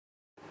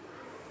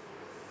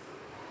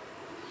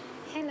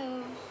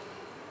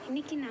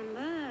இன்றைக்கி நம்ம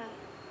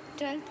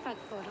 12th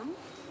பார்க்க போகிறோம்.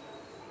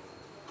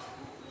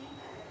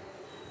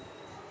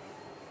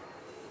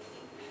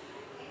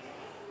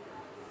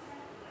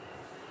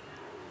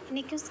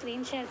 இன்றைக்கும்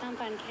ஸ்க்ரீன் ஷேர் தான்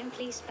பண்ணுறேன்,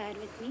 please bear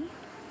with me.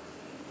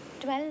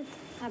 12th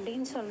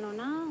அப்படின்னு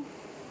சொல்லணுன்னா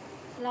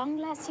லாங்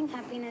லாஸ்டிங்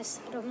ஹாப்பினஸ்,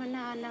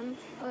 ரொம்ப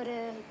ஒரு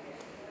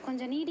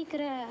கொஞ்சம்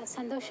நீடிக்கிற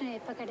சந்தோஷம்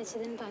எப்போ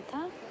கிடைச்சிதுன்னு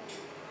பார்த்தா,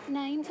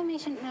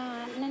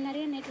 நான்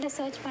நிறைய நெட்டில்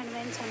சர்ச்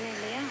பண்ணுவேன்னு சொன்னேன்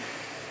இல்லையா,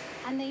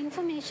 அந்த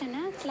இன்ஃபர்மேஷனை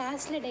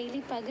கிளாஸில் டெய்லி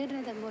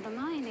பகிர்றது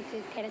மூலமாக எனக்கு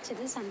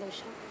கிடைச்சது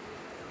சந்தோஷம்.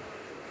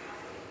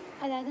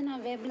 அதாவது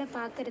நான் வெப்பில்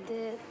பார்க்குறது,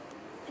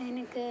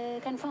 எனக்கு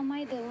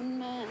கன்ஃபார்மாக இது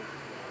உண்மை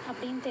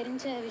அப்படின்னு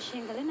தெரிஞ்ச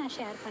விஷயங்களை நான்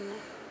ஷேர்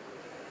பண்ணேன்.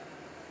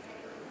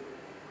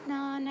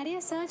 நான் நிறைய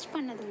சர்ச்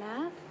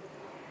பண்ணதில்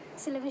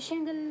சில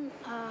விஷயங்கள்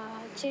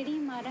செடி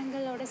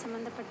மரங்களோட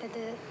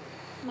சம்மந்தப்பட்டது,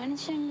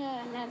 மனுஷங்க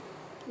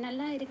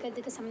நல்லா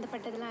இருக்கிறதுக்கு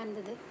சம்மந்தப்பட்டதெல்லாம்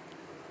இருந்தது.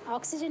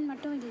 ஆக்சிஜன்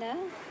மட்டும் இல்லை,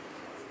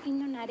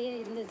 இன்னும் நிறைய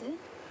இருந்தது.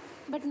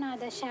 பட் நான்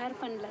அதை ஷேர்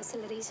பண்ணல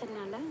சில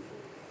ரீசன்னால்.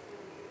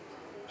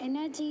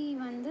 எனர்ஜி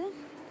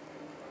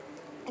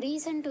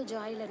ரீசன் டு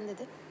ஜாயில்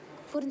இருந்தது,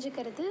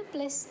 புரிஞ்சுக்கிறது.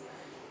 ப்ளஸ்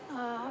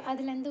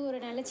அதுலேருந்து ஒரு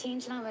நல்ல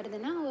சேஞ்ச்லாம்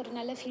வருதுன்னா ஒரு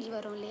நல்ல ஃபீல்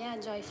வரும் இல்லையா,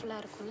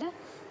 ஜாய்ஃபுல்லாக இருக்கும்ல,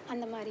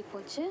 அந்த மாதிரி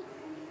போச்சு.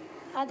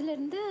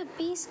 அதுலேருந்து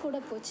பீஸ் கூட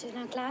போச்சு.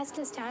 நான்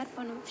கிளாஸில்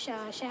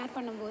ஷேர்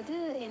பண்ணும்போது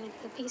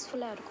எனக்கு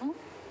பீஸ்ஃபுல்லாக இருக்கும்.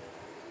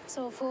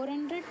 ஸோ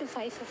 400 to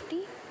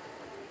 550,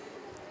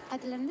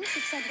 அதுலேருந்து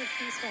 600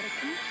 பீஸ்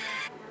வரைக்கும்.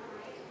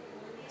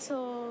 ஸோ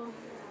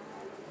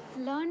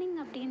லேர்னிங்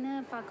அப்படின்னு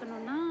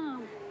பார்க்கணுன்னா,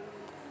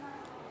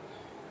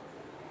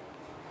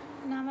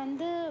 நான்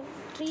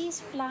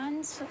ட்ரீஸ்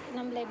பிளான்ஸ்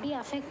நம்மளை எப்படி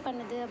அஃபெக்ட்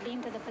பண்ணுது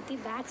அப்படின்றத பற்றி,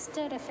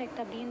 பேக்ஸ்டர்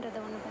எஃபெக்ட் அப்படின்றத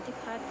ஒன்று பற்றி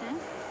பார்த்தேன்.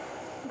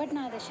 பட்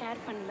நான் அதை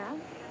ஷேர் பண்ணல.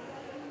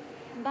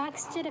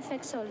 பேக்ஸ்டர்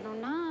எஃபெக்ட்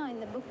சொல்லணுன்னா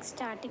இந்த புக்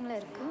ஸ்டார்டிங்கில்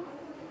இருக்குது.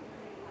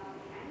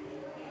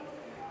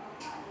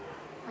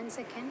 1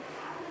 செகண்ட்.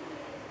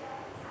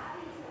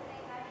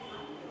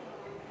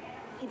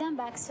 இதுதான்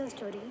பேக்ஸ்டர்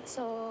ஸ்டோரி.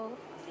 ஸோ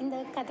இந்த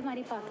கதை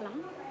மாதிரி பார்க்கலாம்.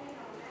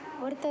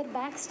 ஒருத்தர்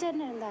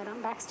பேக்ஸ்டர்னு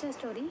இருந்தாராம். Baxter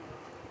story.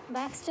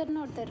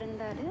 பேக்ஸ்டர்னு ஒருத்தர்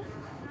இருந்தார்.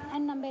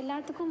 அண்ட் நம்ம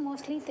எல்லாத்துக்கும்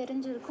மோஸ்ட்லி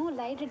தெரிஞ்சிருக்கும்,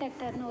 லைட்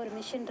டிடெக்டர்னு ஒரு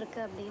மிஷின்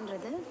இருக்குது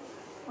அப்படின்றது.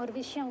 ஒரு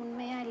விஷயம்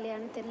உண்மையாக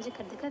இல்லையான்னு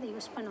தெரிஞ்சுக்கிறதுக்கு அதை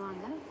யூஸ்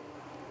பண்ணுவாங்க.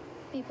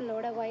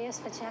 பீப்புளோட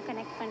ஒயர்ஸ் வச்சா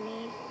கனெக்ட் பண்ணி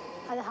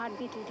அது ஹார்ட்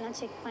பீட்லாம்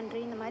செக்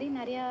பண்ணுறி, இந்த மாதிரி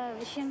நிறையா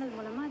விஷயங்கள்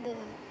மூலமாக அது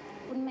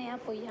உண்மையாக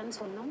பொய்யான்னு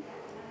சொல்லணும்.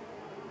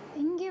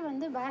 இங்கே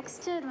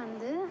பேக்ஸ்டர்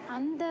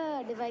அந்த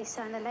டிவைஸை,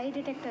 அந்த லைட்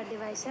டிடெக்டர்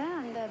டிவைஸை,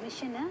 அந்த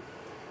மிஷினை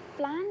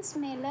பிளான்ஸை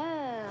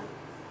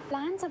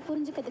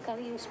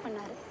புரிஞ்சுக்கிறதுக்காக யூஸ்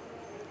பண்ணார்.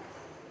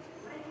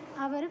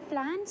 அவர்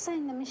பிளான்ஸை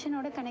இந்த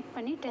மிஷினோட கனெக்ட்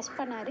பண்ணி டெஸ்ட்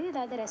பண்ணார்,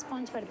 ஏதாவது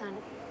ரெஸ்பான்ஸ்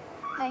வருதான்னு.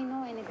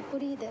 எனக்கு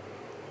புரியுது,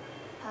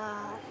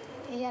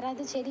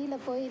 யாராவது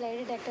செடியில் போய் லைட்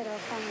டிடெக்டர்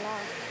வைப்பாங்களா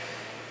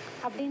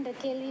அப்படின்ற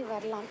கேள்வி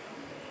வரலாம்.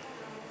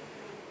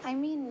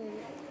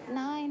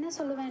 நான் என்ன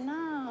சொல்லுவேன்னா,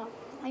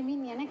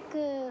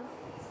 எனக்கு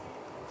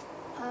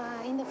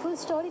இந்த ஃபுல்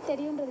ஸ்டோரி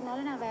தெரியுன்றதுனால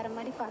நான் வேறு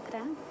மாதிரி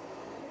பார்க்குறேன்.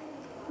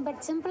 பட்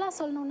சிம்பிளாக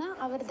சொல்லணுன்னா,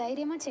 அவர்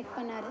தைரியமாக செக்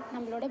பண்ணார்.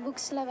 நம்மளோட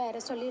புக்ஸில் வேறு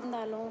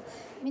சொல்லியிருந்தாலும்,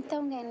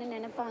 மித்தவங்க என்ன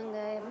நினைப்பாங்க,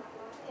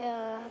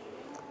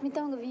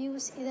 மித்தவங்க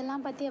வியூஸ்,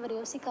 இதெல்லாம் பற்றி அவர்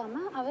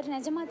யோசிக்காமல் அவர்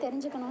நிஜமாக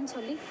தெரிஞ்சுக்கணும்னு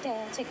சொல்லி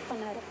செக்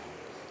பண்ணார்.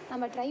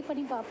 நம்ம ட்ரை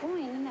பண்ணி பார்ப்போம்,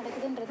 என்ன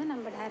நடக்குதுன்றதை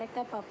நம்ம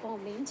டைரெக்டாக பார்ப்போம்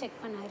அப்படின்னு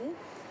செக் பண்ணார்.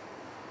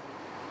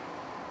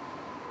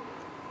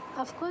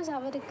 அஃப்கோர்ஸ்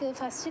அவருக்கு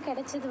ஃபஸ்ட்டு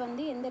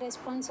கிடச்சது எந்த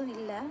ரெஸ்பான்ஸும்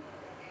இல்லை.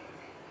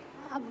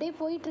 அப்படியே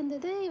போயிட்டு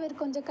இருந்தது. இவர்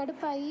கொஞ்சம்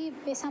கடுப்பாகி,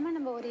 பேசாமல்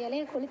நம்ம ஒரு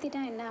இலையை கொளுத்திட்டா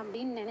என்ன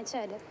அப்படின்னு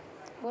நினச்சாரு.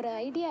 ஒரு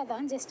ஐடியா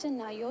தான், ஜஸ்ட்டு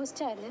நான்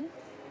யோசித்தார்.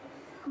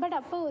 பட்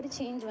அப்போ ஒரு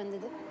சேஞ்ச்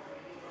வந்தது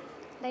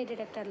லைட்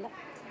டிடெக்டரில்.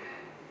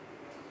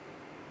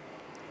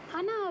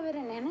 ஆனால் அவர்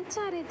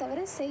நினச்சாரே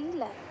தவிர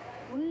செய்யலை.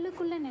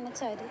 உள்ளுக்குள்ளே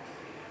நினச்சாரு,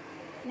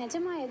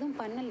 நிஜமாக எதுவும்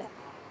பண்ணலை.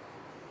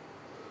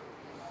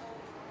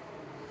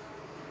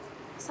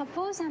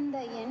 சப்போஸ் அந்த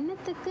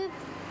எண்ணத்துக்கு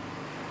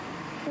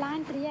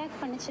பிளான்ட்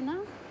ரியாக்ட் பண்ணிச்சுன்னா,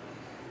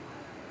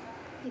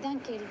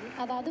 இதான் கேள்வி.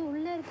 அதாவது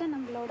உள்ளே இருக்க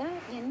நம்மளோட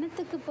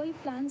எண்ணத்துக்கு போய்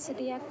பிளான்ஸ்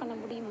ரியாக்ட் பண்ண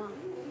முடியுமா?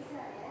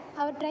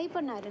 அவர் ட்ரை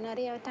பண்ணார்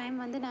நிறைய டைம்.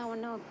 நான்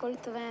ஒன்று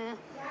கொளுத்துவேன்,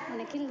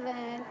 ஒன்று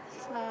கிள்வேன்,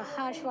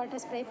 ஹார்ஷ்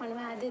வாட்டர் ஸ்ப்ரே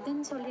பண்ணுவேன், அது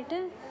இதுன்னு சொல்லிட்டு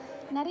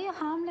நிறைய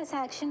ஹார்ம்லெஸ்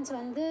ஆக்ஷன்ஸ்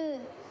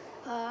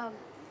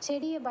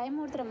செடியை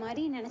பயமுறுத்துகிற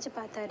மாதிரி நினச்சி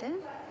பார்த்தாரு.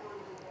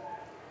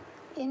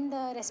 எந்த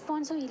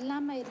ரெஸ்பான்ஸும்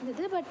இல்லாமல்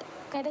இருந்தது. பட்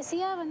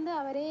கடைசியாக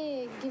அவரே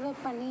கிவ்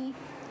அப் பண்ணி,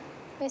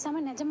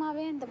 பேசாமல்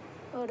நிஜமாகவே அந்த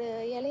ஒரு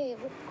இலையை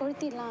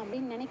கொளுத்திடலாம்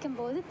அப்படின்னு நினைக்கும்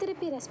போது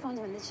திருப்பி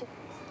ரெஸ்பான்ஸ் வந்துச்சு.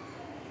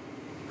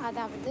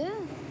 அதாவது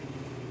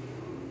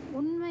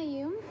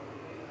உண்மையும்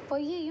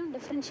பொய்யையும்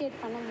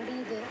டிஃப்ரென்ஷியேட் பண்ண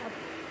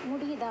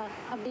முடியுதா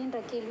அப்படின்ற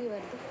கேள்வி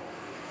வருது.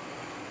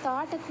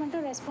 தாட்டுக்கு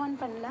மட்டும்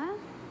ரெஸ்பாண்ட் பண்ணல,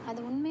 அது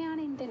உண்மையான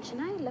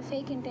இன்டென்ஷனா இல்லை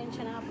ஃபேக்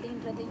இன்டென்ஷனா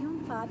அப்படின்றதையும்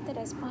பார்த்து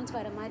ரெஸ்பான்ஸ்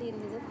வர மாதிரி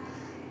இருந்தது.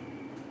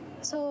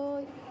 ஸோ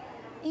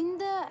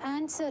இந்த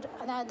ஆன்சர்,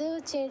 அதாவது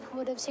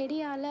ஒரு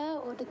செடியால்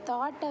ஒரு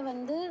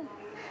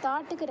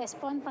தாட்டுக்கு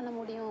ரெஸ்பாண்ட் பண்ண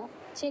முடியும்,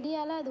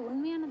 செடியால் அது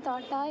உண்மையான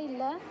தாட்டா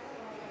இல்லை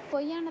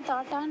பொய்யான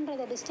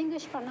தாட்டான்றதை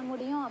டிஸ்டிங்கிஷ் பண்ண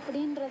முடியும்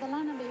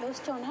அப்படின்றதெல்லாம் நம்ம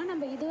யோசித்தோன்னா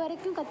நம்ம இது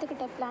வரைக்கும்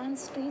கற்றுக்கிட்ட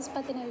பிளான்ஸ் ட்ரீஸ்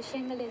பற்றின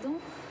விஷயங்கள்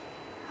எதுவும்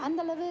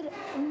அந்தளவு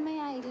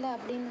உண்மையாக இல்லை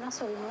அப்படின்னு தான்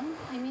சொல்லணும்.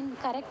 ஐ மீன்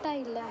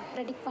கரெக்டாக இல்லை,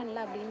 ப்ரெடிக்ட்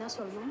பண்ணல அப்படின்னு தான்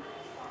சொல்லணும்.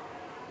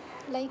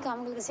 லைக்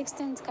அவங்களுக்கு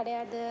சிக்ஸ்த் சென்ஸ்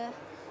கிடையாது,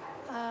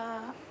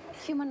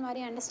 ஹியூமன்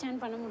மாதிரி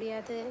அண்டர்ஸ்டாண்ட் பண்ண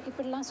முடியாது,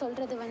 இப்படிலாம்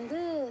சொல்கிறது வந்து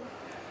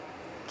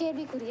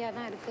கேள்விக்குறியாக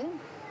தான் இருக்குது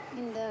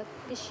இந்த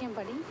விஷயம்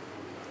படி.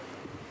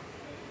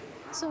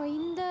 ஸோ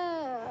இந்த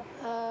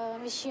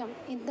விஷயம்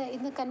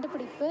இந்த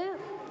கண்டுபிடிப்பு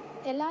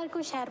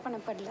எல்லாருக்கும் ஷேர்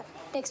பண்ணப்படல.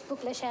 டெக்ஸ்ட்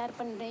புக்கில் ஷேர்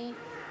பண்ணுறேன்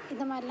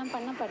இந்த மாதிரிலாம்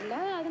பண்ணப்படல.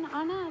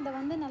 ஆனால் அதை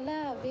வந்து நல்லா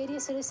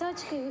வேரியஸ்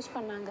ரிசர்ச்சுக்கு யூஸ்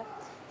பண்ணாங்க.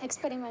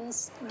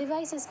 எக்ஸ்பெரிமெண்ட்ஸ்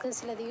டிவைசஸ்க்கு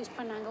சிலது யூஸ்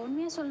பண்ணாங்க.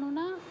 உண்மையாக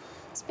சொல்லணுன்னா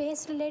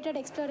ஸ்பேஸ் ரிலேட்டட்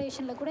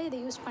எக்ஸ்ப்ளோரேஷனில் கூட இதை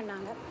யூஸ்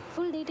பண்ணாங்க.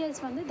 ஃபுல்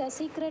டீட்டெயில்ஸ் வந்து the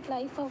secret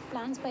life of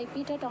plants by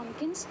Peter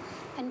டாம்கின்ஸ்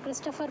and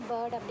Christopher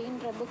PERT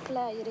அப்படின்ற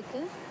புக்கில்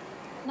இருக்குது.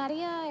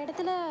 நிறையா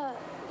இடத்துல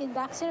இந்த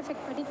பாக்ஸ்டர்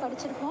எஃபெக்ட் பற்றி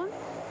படிச்சிருக்கோம்.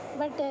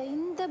 பட்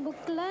இந்த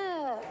புக்கில்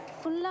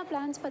ஃபுல்லாக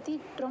பிளான்ஸ் பற்றி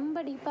ரொம்ப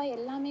டீப்பாக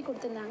எல்லாமே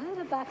கொடுத்துருந்தாங்க.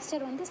 அதில்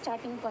பாக்ஸ்டர் வந்து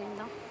ஸ்டார்டிங் பாயிண்ட்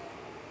தான்.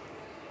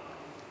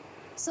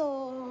 ஸோ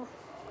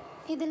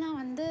இதெல்லாம்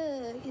வந்து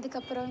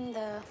இதுக்கப்புறம்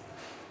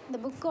இந்த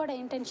புக்கோட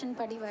இன்டென்ஷன்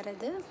படி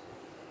வர்றது.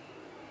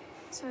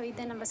 ஸோ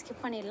இதை நம்ம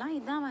ஸ்கிப் பண்ணிடலாம்.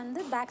 இதுதான் வந்து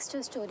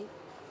பாக்ஸ்டர் ஸ்டோரி.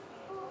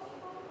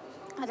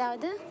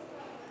 அதாவது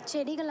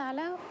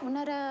செடிகளால்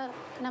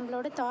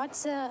நம்மளோட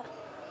தாட்ஸை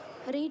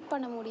ரீட்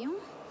பண்ண முடியும்.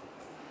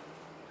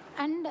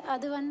 அண்ட்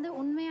அது வந்து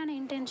உண்மையான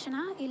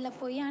இன்டென்ஷனா இல்லை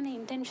பொய்யான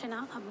இன்டென்ஷனா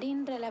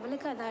அப்படின்ற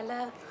லெவலுக்கு அதால்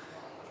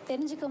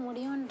தெரிஞ்சுக்க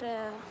முடியுன்ற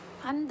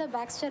அந்த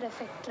பாக்ஸ்டர்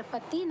எஃபெக்டை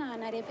பற்றி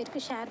நான் நிறைய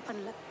பேருக்கு ஷேர்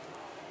பண்ணல.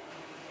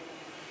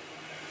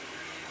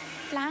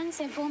 பிளான்ஸ்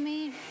எப்போவுமே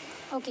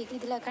ஓகே,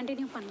 இதில்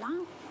கண்டினியூ பண்ணலாம்.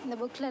 இந்த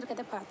புக்கில்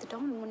இருக்கிறத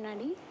பார்த்துட்டோம்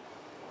முன்னாடி.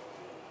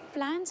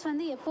 பிளான்ஸ்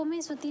வந்து எப்போவுமே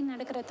சுற்றி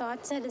நடக்கிற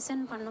தாட்ஸை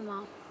லிசன் பண்ணுமா?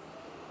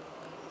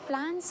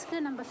 பிளான்ஸ்க்கு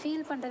நம்ம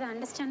ஃபீல் பண்ணுறதை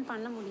அண்டர்ஸ்டாண்ட்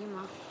பண்ண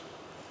முடியுமா?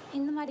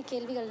 இந்த மாதிரி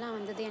கேள்விகள்லாம்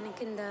வந்தது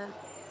எனக்கு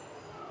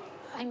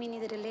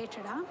இது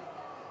ரிலேட்டடாக.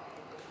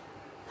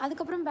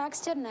 அதுக்கப்புறம்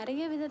பாக்ஸ்டர்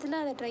நிறைய விதத்தில்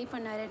அதை ட்ரை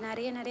பண்ணார்.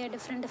 நிறைய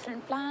different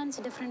plans,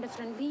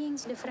 different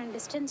beings, different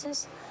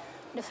distances,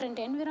 different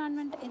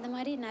environment, இந்த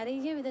மாதிரி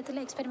நிறைய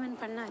விதத்தில் எக்ஸ்பெரிமெண்ட்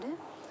பண்ணார்.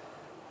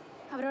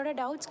 அவரோட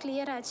டவுட்ஸ்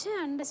கிளியர் ஆச்சு,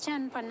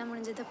 அண்டர்ஸ்டாண்ட் பண்ண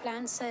முடிஞ்சது.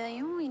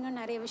 பிளான்ஸையும் இன்னும்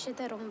நிறைய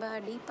விஷயத்த ரொம்ப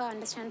டீப்பாக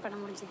அண்டர்ஸ்டாண்ட் பண்ண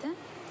முடிஞ்சுது.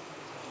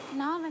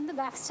 நான் வந்து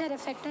பாக்ஸ்டர்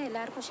எஃபெக்டை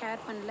எல்லாருக்கும்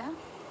ஷேர் பண்ணல.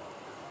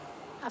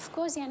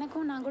 அஃப்கோர்ஸ்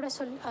எனக்கும்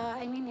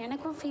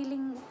எனக்கும்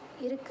ஃபீலிங்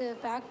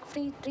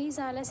இருக்குது.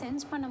 ட்ரீஸால்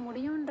சென்ஸ் பண்ண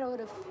முடியுன்ற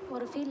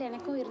ஒரு ஃபீல்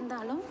எனக்கும்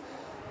இருந்தாலும்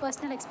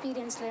பர்சனல்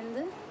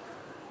எக்ஸ்பீரியன்ஸ்லேருந்து.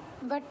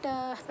 பட்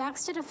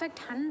பாக்ஸ்டர்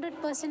எஃபெக்ட்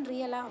 100%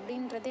 ரியலா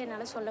அப்படின்றத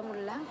என்னால் சொல்ல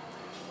முடியல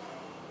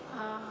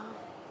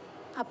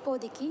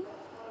அப்போதைக்கு.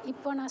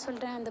 இப்போ நான்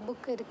சொல்கிறேன் அந்த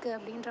புக் இருக்குது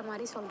அப்படின்ற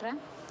மாதிரி சொல்கிறேன்.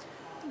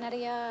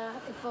 நிறையா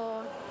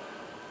இப்போது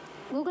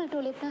கூகுள்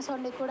டூலிப்னு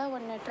சொல்லி கூட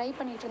ஒன்று ட்ரை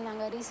பண்ணிகிட்டு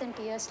இருந்தாங்க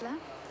ரீசெண்ட் இயர்ஸில்.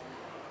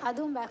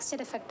 அதுவும்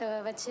பாக்ஸ்டர் எஃபெக்டை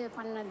வச்சு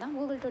பண்ணது தான்.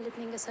 கூகுள் டூலிப்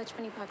நீங்கள் சர்ச்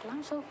பண்ணி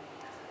பார்க்கலாம். ஸோ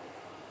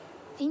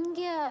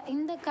இங்கே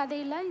இந்த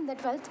கதையில் இந்த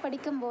 12th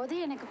படிக்கும்போது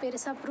எனக்கு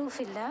பெருசாக ப்ரூஃப்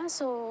இல்லை.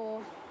 ஸோ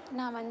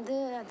நான் வந்து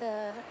அதை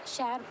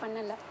ஷேர்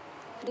பண்ணலை.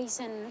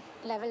 ரீசன்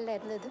லெவலில்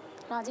இருந்தது.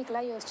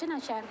 லாஜிக்கலாக யோசித்து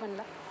நான் ஷேர்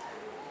பண்ணல.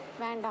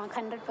 வேண்டாம்,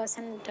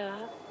 100%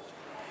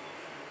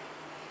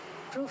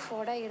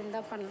 ப்ரூஃபோடு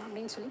இருந்தால் பண்ணலாம்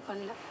அப்படின்னு சொல்லி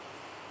பண்ணல.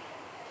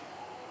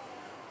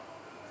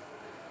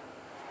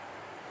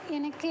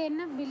 எனக்கு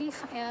என்ன பிலீஃப்,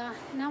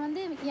 நான்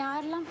வந்து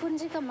யாரெல்லாம்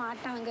புரிஞ்சிக்க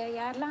மாட்டாங்க,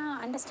 யாரெல்லாம்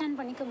அண்டர்ஸ்டாண்ட்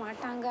பண்ணிக்க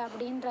மாட்டாங்க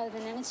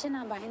அப்படின்றத நினச்சி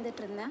நான்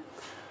பயந்துட்டு இருந்தேன்,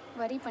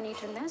 வரி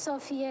பண்ணிகிட்டு இருந்தேன். So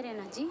fear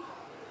energy.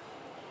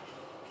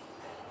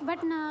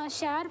 பட் நான்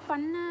ஷேர்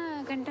பண்ண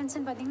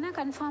கண்டென்ட்ஸ்ன்னு பார்த்திங்கன்னா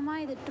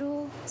கன்ஃபார்மாக இது ட்ரூ,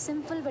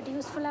 சிம்பிள் பட்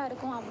யூஸ்ஃபுல்லாக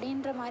இருக்கும்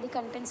அப்படின்ற மாதிரி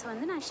கண்டென்ட்ஸ்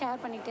வந்து நான்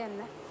ஷேர் பண்ணிகிட்டே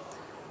இருந்தேன்.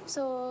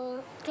 ஸோ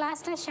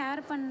கிளாஸில்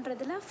ஷேர்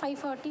பண்ணுறதுல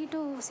 540 to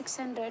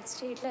 600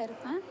 ஸ்டேட்டில்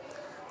இருப்பேன்.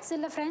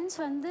 சில ஃப்ரெண்ட்ஸ்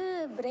வந்து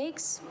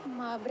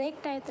பிரேக்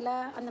டயத்தில்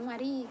அந்த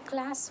மாதிரி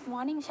கிளாஸ்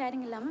மார்னிங்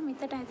ஷேரிங் இல்லாமல்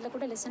மித்த டயத்தில்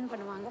கூட லிசன்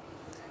பண்ணுவாங்க.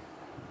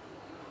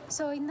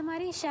 ஸோ இந்த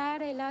மாதிரி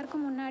ஷேர்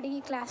எல்லாருக்கும் முன்னாடி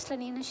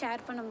கிளாஸில் நின்று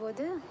ஷேர்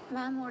பண்ணும்போது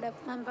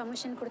மேம்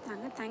பர்மிஷன்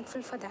கொடுத்தாங்க.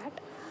 Thankful for that.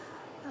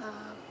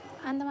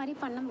 அந்த மாதிரி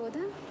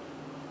பண்ணும்போது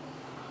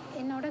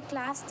என்னோடய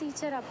கிளாஸ்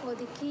டீச்சர்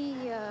அப்போதைக்கு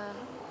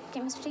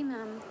கெமிஸ்ட்ரி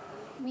மேம்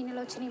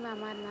மீனலோச்சினி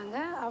மேமாக இருந்தாங்க.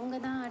 அவங்க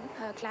தான்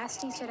கிளாஸ்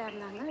டீச்சராக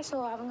இருந்தாங்க. ஸோ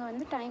அவங்க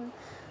வந்து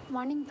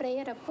மார்னிங்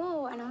ப்ரேயர்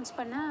அப்போது அனௌன்ஸ்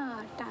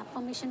பண்ணால்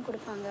பர்மிஷன்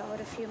கொடுப்பாங்க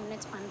ஒரு ஃபியூ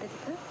மினிட்ஸ்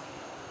பண்ணுறதுக்கு.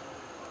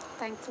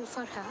 Thankful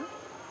for her.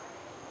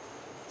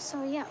 ஸோ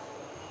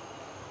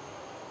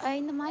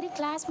இந்த மாதிரி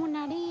கிளாஸ்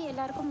முன்னாடி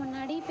எல்லாருக்கும்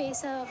முன்னாடி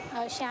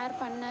ஷேர்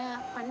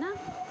பண்ண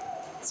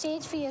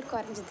ஸ்டேஜ் ஃபியர்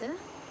குறைஞ்சிது.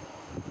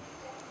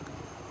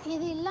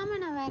 இது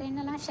இல்லாமல் நான் வேறு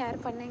என்னெல்லாம் ஷேர்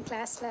பண்ணேன்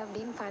கிளாஸில்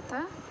அப்படின்னு பார்த்தா,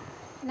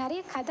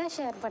 நிறைய கதை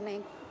ஷேர்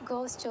பண்ணேன்.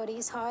 கோஸ்ட்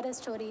ஸ்டோரிஸ், ஹாரர்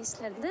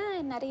ஸ்டோரிஸ்லேருந்து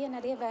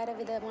நிறைய வேறு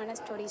விதமான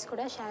ஸ்டோரிஸ்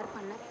கூட ஷேர்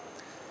பண்ணேன்.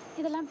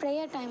 இதெல்லாம்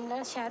ப்ரேயர்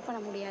டைமில் ஷேர் பண்ண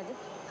முடியாது.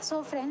 ஸோ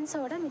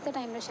ஃப்ரெண்ட்ஸோட மித்த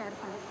டைமில் ஷேர்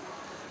பண்ணேன்.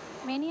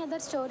 மெனி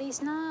அதர்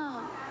ஸ்டோரிஸ்னால்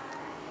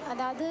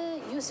அதாவது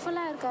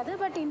யூஸ்ஃபுல்லாக இருக்காது,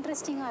 பட்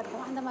இன்ட்ரெஸ்டிங்காக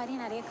இருக்கும். அந்த மாதிரி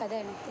நிறைய கதை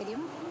எனக்கு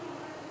தெரியும்.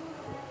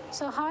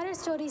 ஸோ ஹாரர்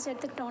ஸ்டோரிஸ்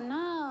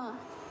எடுத்துக்கிட்டோன்னா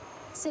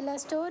சில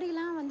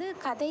ஸ்டோரிலாம் வந்து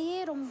கதையே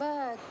ரொம்ப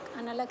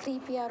நல்லா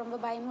க்ரீப்பியாக ரொம்ப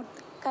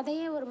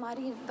கதையே ஒரு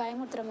மாதிரி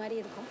பயமுறுத்துகிற மாதிரி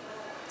இருக்கும்.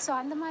 ஸோ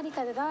அந்த மாதிரி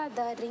கதை தான்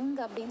த ரிங்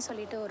அப்படின்னு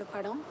சொல்லிட்டு ஒரு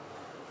படம்,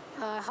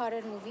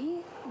 horror movie.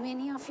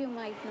 Many of you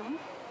might no.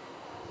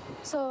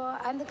 So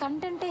அந்த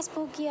கண்டென்ட்டே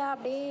ஸ்பூக்கியாக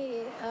அப்படியே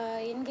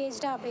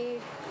என்கேஜாக அப்படியே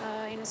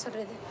என்ன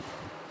சொல்கிறது,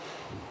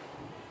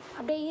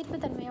 அப்படியே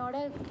ஈர்ப்புத்தன்மையோட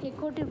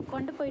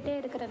கொண்டு போயிட்டே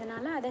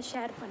இருக்கிறதுனால அதை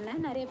ஷேர்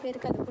பண்ணேன். நிறைய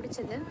பேருக்கு அது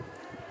பிடிச்சது.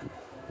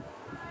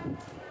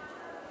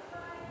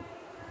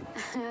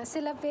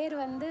 சில பேர்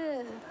வந்து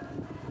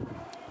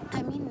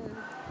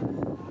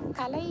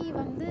கலை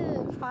வந்து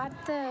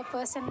பார்த்த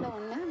பர்சனில்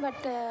ஒன்று,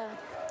 பட்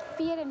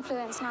பியர்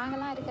இன்ஃப்ளூயன்ஸ்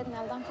நாங்களாம்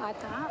இருக்கிறதுனால தான்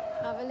பார்த்தா.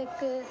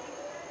 அவளுக்கு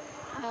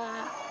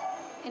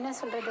என்ன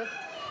சொல்கிறது,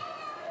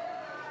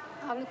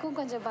 அவளுக்கும்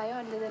கொஞ்சம் பயம்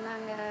இருந்தது.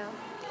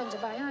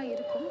 கொஞ்சம் பயம்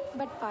இருக்கும்,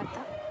 பட்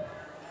பார்த்தா.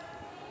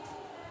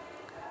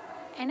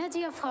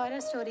 எனர்ஜி ஆஃப்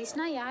ஹாரர்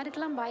ஸ்டோரிஸ்னால்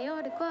யாருக்கெல்லாம் பயம்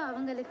இருக்கோ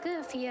அவங்களுக்கு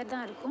ஃபியர்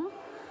தான் இருக்கும்,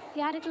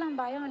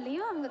 யாருக்கெல்லாம் பயம்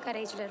இல்லையோ அவங்க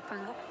கரேஜில்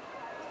இருப்பாங்க.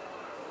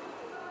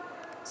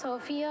 ஸோ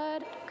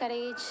ஃபியர்,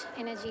 கரேஜ்,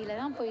 எனர்ஜியில்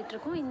தான்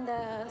போயிட்டுருக்கும் இந்த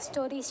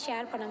ஸ்டோரிஸ்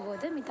ஷேர்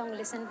பண்ணும்போது, மித்தவங்க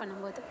லிசன்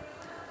பண்ணும்போது.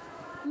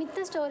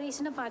 மித்த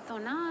ஸ்டோரிஸ்னு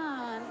பார்த்தோன்னா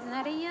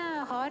நிறைய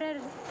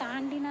ஹாரர்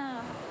தாண்டின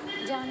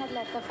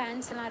ஜானரில் இருக்க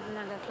ஃபேன்ஸ்லாம்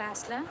இருந்தாங்க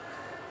கிளாஸில்.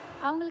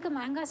 அவங்களுக்கு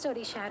மேங்கா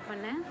ஸ்டோரி ஷேர்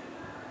பண்ணேன்.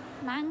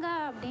 மேங்கா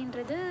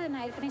அப்படின்றது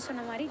நான் ஏற்கனவே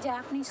சொன்ன மாதிரி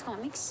ஜாப்பனீஸ்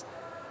காமிக்ஸ்.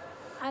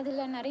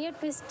 அதில் நிறைய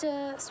ட்விஸ்ட்டு,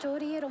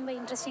 ஸ்டோரியே ரொம்ப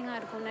இன்ட்ரெஸ்டிங்காக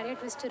இருக்கும், நிறைய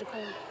ட்விஸ்ட்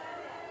இருக்கும்.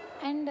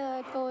 அண்டு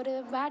இப்போ ஒரு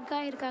பேட்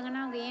காய் இருக்காங்கன்னா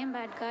அவங்க ஏன்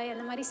பேட் காய்,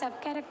 அந்த மாதிரி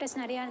சப் கேரக்டர்ஸ்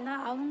நிறையா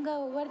இருந்தால் அவங்க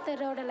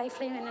ஒவ்வொருத்தரோட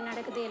லைஃப்லையும் என்ன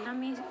நடக்குது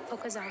எல்லாமே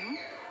ஃபோக்கஸ் ஆகும்.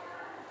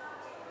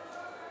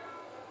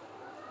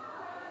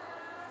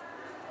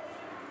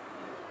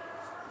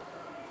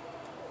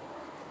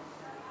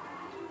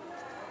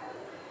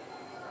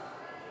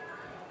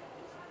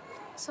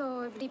 ஸோ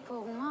இப்படி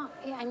போகுமா,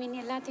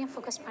 எல்லாத்தையும்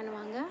ஃபோக்கஸ்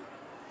பண்ணுவாங்க.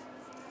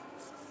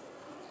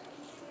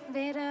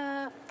 வேறு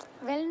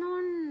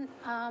வெல்நோன்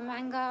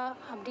மேங்கா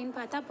அப்படின்னு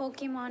பார்த்தா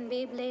போக்கிமான்,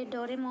 பேப்ளேட்,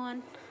 டோரேமான்,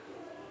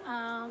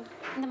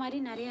 இந்த மாதிரி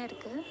நிறையா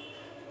இருக்குது.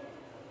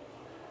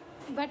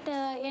 பட்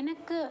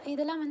எனக்கு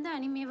இதெல்லாம் வந்து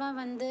அனிமேவாக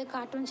வந்து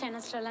கார்ட்டூன்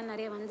சேனல்ஸ்லலாம்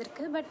நிறைய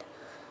வந்திருக்கு. பட்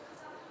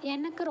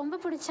எனக்கு ரொம்ப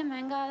பிடிச்ச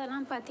மேங்கா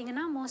அதெல்லாம்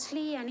பார்த்திங்கன்னா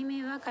மோஸ்ட்லி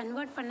அனிமேவாக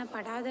கன்வெர்ட்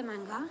பண்ணப்படாத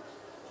மேங்கா.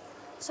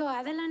 ஸோ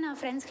அதெல்லாம் நான்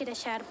ஃப்ரெண்ட்ஸ் கிட்ட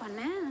ஷேர்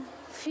பண்ணேன்.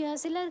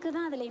 சிலருக்கு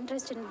தான் அதில்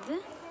இன்ட்ரெஸ்ட் இருந்தது.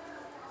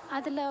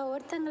 அதில்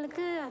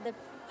ஒருத்தங்களுக்கு அதை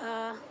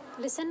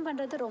லிசன்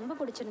பண்ணுறது ரொம்ப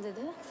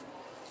பிடிச்சிருந்தது.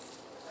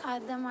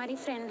 அந்த மாதிரி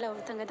ஃப்ரெண்டில்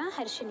ஒருத்தங்க தான்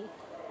ஹர்ஷினி.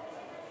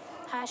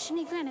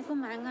 ஹர்ஷினிக்கும்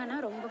எனக்கும் மேங்கானா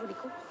ரொம்ப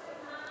பிடிக்கும்.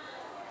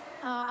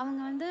 அவங்க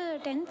வந்து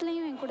 10th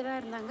என் கூட தான்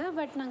இருந்தாங்க.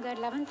 பட் நாங்கள்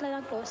 11th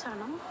தான் க்ளோஸ்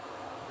ஆனோம்.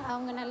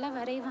 அவங்க நல்லா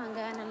வரைவாங்க,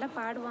 நல்லா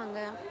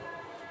பாடுவாங்க,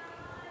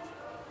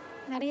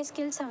 நிறைய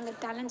ஸ்கில்ஸ், அவங்க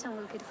டேலண்ட்ஸ்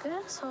அவங்களுக்கு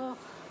இருக்குது. ஸோ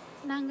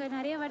நாங்கள்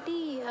நிறைய வாட்டி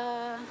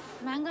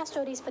மேங்கா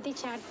ஸ்டோரிஸ் பற்றி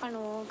சேட்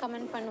பண்ணுவோம்,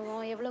 கமெண்ட்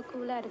பண்ணுவோம், எவ்வளோ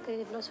கூலாக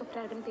இருக்குது, எவ்வளோ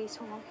சூப்பராக இருக்குன்னு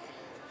பேசுவோம்.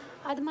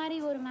 அது மாதிரி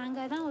ஒரு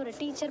மேங்கா தான் ஒரு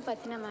டீச்சர்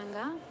பற்றின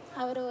மேங்கா.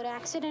 அவர் ஒரு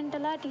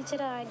ஆக்சிடென்டலாக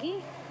டீச்சராக ஆகி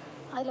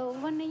அதில்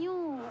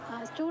ஒவ்வொன்றையும்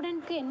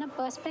ஸ்டூடெண்ட்க்கு என்ன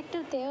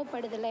பெர்ஸ்பெக்டிவ்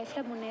தேவைப்படுது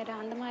லைஃப்பில் முன்னேற,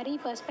 அந்த மாதிரி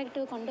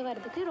பெர்ஸ்பெக்டிவ் கொண்டு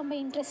வரதுக்கு ரொம்ப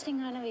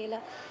இன்ட்ரெஸ்டிங்கான வேலை,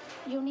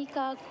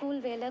 யூனிக்காக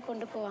கூல் வேலை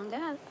கொண்டு போவாங்க.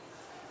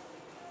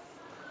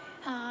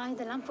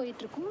 இதெல்லாம்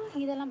போயிட்டுருக்கும்.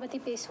 இதெல்லாம்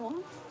பற்றி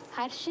பேசுவோம்.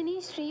 ஹர்ஷினி,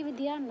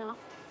 ஸ்ரீவித்யா, நான்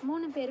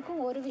 3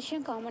 பேருக்கும் ஒரு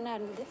விஷயம் காமனாக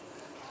இருந்தது.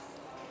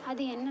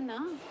 அது என்னென்னா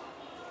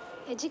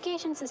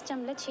எஜுகேஷன்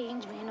சிஸ்டமில்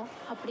சேஞ்ச் வேணும்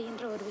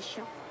அப்படின்ற ஒரு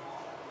விஷயம்.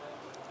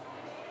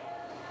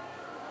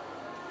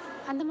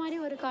 அந்த மாதிரி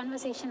ஒரு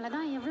கான்வர்சேஷனில்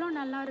தான் எவ்வளோ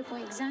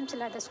நல்லாயிருக்கும் எக்ஸாம்ஸ்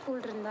இல்லாத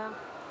ஸ்கூல் இருந்தால்.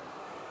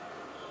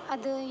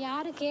 அது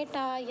யார்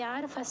கேட்டா,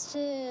 யார்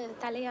ஃபஸ்ட்டு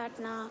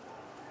தலையாட்டினா,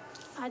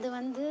 அது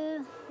வந்து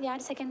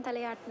யார் செகண்ட்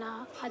தலையாட்டினா,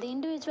 அது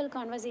இண்டிவிஜுவல்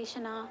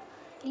கான்வர்சேஷனா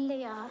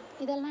இல்லையா,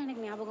 இதெல்லாம்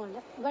எனக்கு ஞாபகம்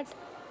இல்லை. பட்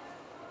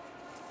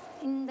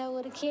இந்த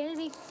ஒரு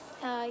கேள்வி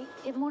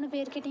 3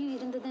 பேர்கிட்டையும்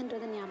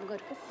இருந்ததுன்றது ஞாபகம்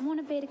இருக்குது.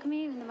 3 பேருக்குமே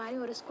இந்த மாதிரி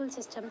ஒரு ஸ்கூல்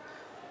சிஸ்டம்,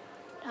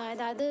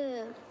 அதாவது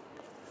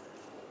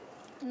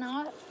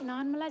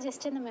நார்மலாக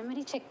ஜஸ்ட் இந்த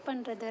மெமரி செக்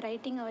பண்ணுறது,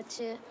 ரைட்டிங்கை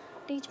வச்சு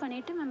டீச்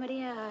பண்ணிவிட்டு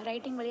மெமரியை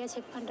ரைட்டிங் வழியாக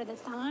செக் பண்ணுறதை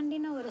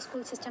தாண்டின ஒரு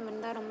ஸ்கூல் சிஸ்டம்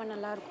இருந்தால் ரொம்ப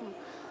நல்லாயிருக்கும்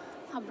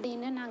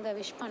அப்படின்னு நாங்கள்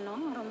விஷ்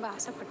பண்ணோம், ரொம்ப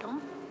ஆசைப்பட்டோம்.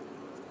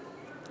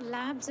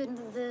 லேப்ஸ்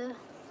இருந்தது,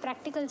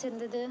 ப்ராக்டிக்கல்ஸ்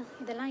இருந்தது,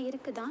 இதெல்லாம்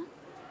இருக்குது தான்.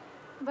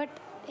 பட்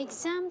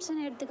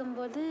எக்ஸாம்ஸ்ன்னு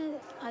எடுத்துக்கும்போது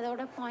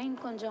அதோட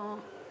பாயிண்ட் கொஞ்சம்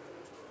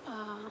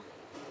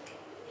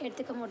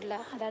எடுத்துக்க முடியல.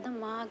 அதாவது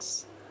மார்க்ஸ்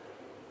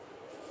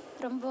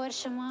ரொம்ப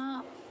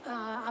வருஷமாக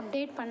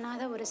அப்டேட்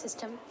பண்ணாத ஒரு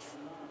சிஸ்டம்,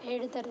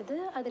 எழுதுறது,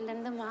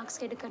 அதுலேருந்து மார்க்ஸ்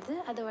எடுக்கிறது,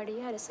 அது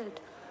வழியாக ரிசல்ட்.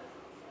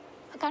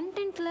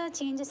 கண்டென்ட்டில்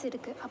சேஞ்சஸ்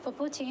இருக்குது,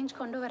 அப்பப்போ சேஞ்ச்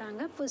கொண்டு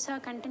வராங்க, புதுசாக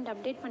கண்டென்ட்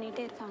அப்டேட்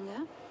பண்ணிகிட்டே இருக்காங்க.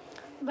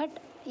 பட்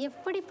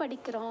எப்படி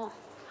படிக்கிறோம்,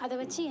 அதை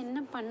வச்சு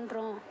என்ன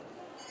பண்ணுறோம்,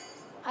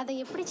 அதை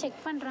எப்படி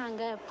செக்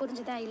பண்ணுறாங்க,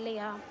 புரிஞ்சுதா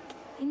இல்லையா,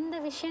 இந்த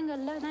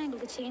விஷயங்களில் தான்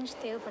எங்களுக்கு சேஞ்ச்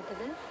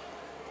தேவைப்பட்டது.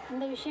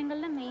 இந்த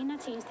விஷயங்களில்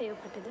மெயினாக சேஞ்ச்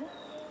தேவைப்பட்டது.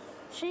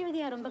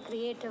 ஸ்ரீவித்யா ரொம்ப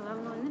க்ரியேட்டிவ்.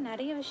 அவங்க வந்து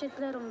நிறைய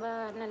விஷயத்தில் ரொம்ப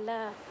நல்ல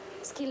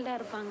ஸ்கில்டாக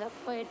இருப்பாங்க,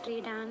 போயட்ரி,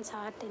 டான்ஸ்,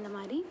 ஆர்ட், இந்த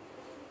மாதிரி.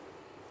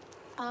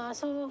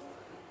 ஸோ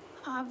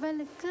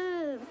அவளுக்கு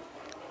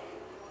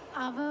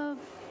அவள்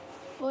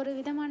ஒரு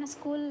விதமான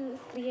ஸ்கூல்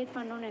க்ரியேட்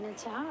பண்ணணும்னு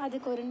நினச்சா.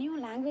 அதுக்கு ஒரு நியூ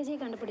லாங்குவேஜே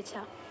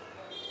கண்டுபிடிச்சா.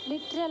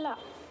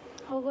 லிட்ரலாக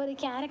ஒவ்வொரு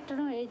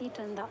கேரக்டரும்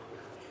எழுதிட்டு இருந்தா.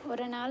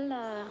 ஒரு நாள்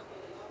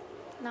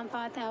நான்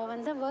பார்த்தேன். அவள்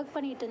வந்து ஒர்க்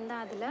பண்ணிகிட்டு இருந்தா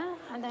அதில்.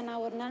 அதை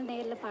நான் ஒரு நாள்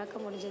நேரில்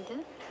பார்க்க முடிஞ்சது.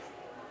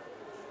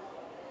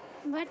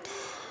 பட்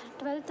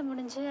 12th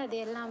முடிஞ்சு அது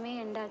எல்லாமே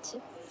எண்டாச்சு.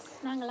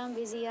 நாங்கள்லாம்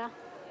பிஸியாக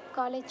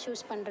காலேஜ்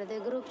சூஸ் பண்ணுறது,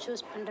 குரூப்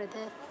சூஸ்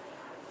பண்ணுறது,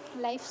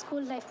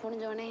 ஸ்கூல் லைஃப்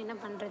முடிஞ்சோடனே என்ன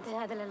பண்ணுறது,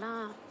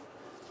 அதிலலாம்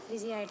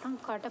பிஸி ஆகிட்டோம்,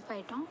 காட்டப்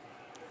ஆகிட்டோம்.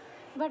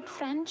 பட்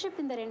ஃப்ரெண்ட்ஷிப்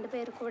இந்த 2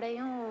 பேர்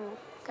கூடயும்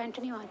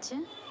கண்டினியூ ஆச்சு.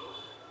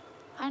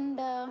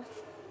 அண்டு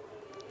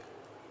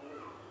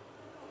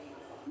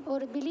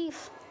ஒரு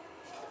பிலீஃப்,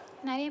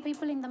 நிறைய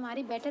பீப்புள் இந்த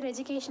மாதிரி பெட்டர்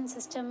எஜுகேஷன்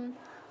சிஸ்டம்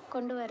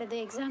கொண்டு வர்றது,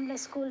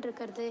 எக்ஸாமில் ஸ்கூல்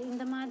இருக்கிறது,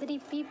 இந்த மாதிரி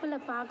பீப்புளை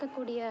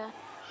பார்க்கக்கூடிய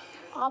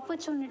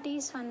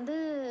ஆப்பர்ச்சுனிட்டிஸ் வந்து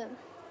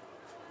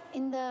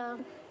இந்த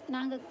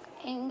நாங்கள்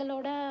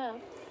எங்களோட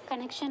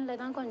கனெக்ஷனில்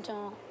தான்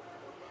கொஞ்சம்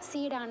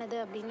சீட் ஆனது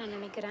அப்படின்னு நான்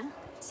நினைக்கிறேன்.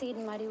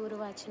 சீட் மாதிரி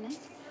உருவாச்சுன்னு.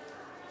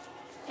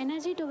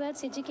 Energy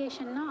towards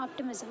எஜுகேஷன்னா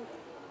optimism.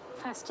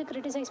 First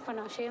criticise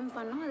பண்ணோம், ஷேம்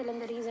பண்ணோம்,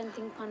 அதுலேருந்து ரீசன்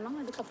திங்க் பண்ணோம்,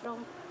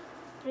 அதுக்கப்புறம்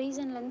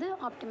ரீசன்லேருந்து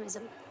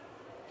ஆப்டிமிசம்.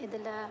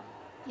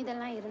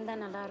 இதெல்லாம்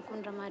இருந்தால்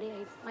நல்லாயிருக்குன்ற மாதிரி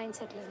மைண்ட்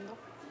செட்டில்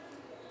இருந்தோம்.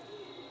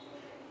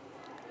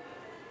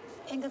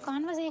 எங்கள்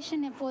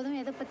கான்வர்சேஷன் எப்போதும்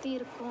எதை பற்றி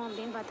இருக்கும்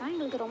அப்படின்னு பார்த்தா,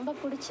 எங்களுக்கு ரொம்ப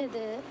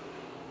பிடிச்சது,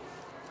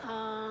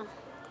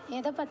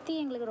 எதை பற்றி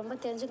எங்களுக்கு ரொம்ப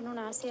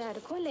தெரிஞ்சுக்கணுன்னு ஆசையாக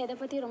இருக்கோ, இல்லை எதை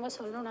பற்றி ரொம்ப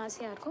சொல்லணுன்னு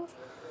ஆசையாக இருக்கோ,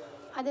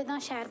 அதை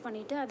தான் ஷேர்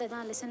பண்ணிவிட்டு அதை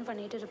தான் லிசன்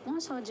பண்ணிகிட்டு இருப்போம்.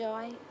 ஸோ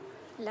ஜாய்,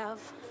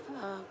 லவ்,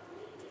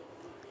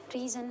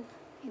 ரீசன்,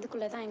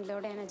 இதுக்குள்ளே தான்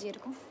எங்களோட எனர்ஜி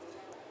இருக்கும்.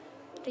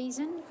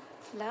 Reason,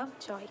 love,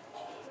 Joy.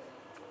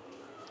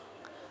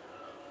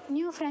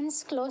 New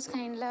friends, close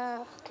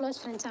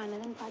friends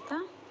ஆனதுன்னு பார்த்தா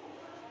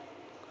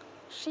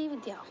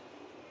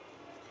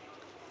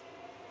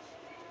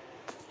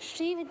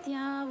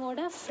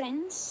ஸ்ரீவித்யாவோட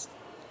ஃப்ரெண்ட்ஸ்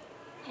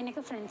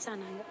எனக்கு ஃப்ரெண்ட்ஸ்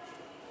ஆனாங்க.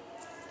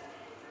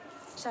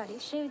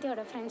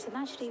 ஸ்ரீவித்யாவோட ஃப்ரெண்ட்ஸு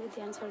தான்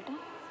ஸ்ரீவித்யான்னு சொல்லிட்டேன்.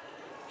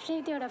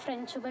 ஸ்ரீவித்யாவோட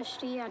ஃப்ரெண்ட்ஸ்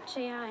சுபஸ்ரீ,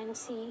 அக்ஷயா,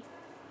 அன்சி,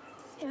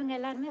 இவங்க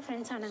எல்லாருமே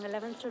ஃப்ரெண்ட்ஸ் ஆனாங்க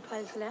 11th to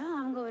 12th.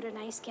 அவங்க ஒரு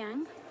நைஸ்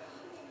கேங்.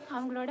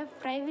 அவங்களோட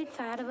ப்ரைவேட்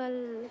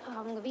ஃபேர்வெல்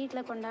அவங்க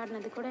வீட்டில்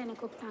கொண்டாடினது கூட என்னை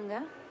கூப்பிட்டாங்க.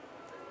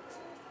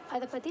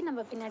 அதை பற்றி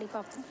நம்ம பின்னாடி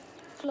பார்ப்போம்.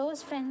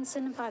 க்ளோஸ்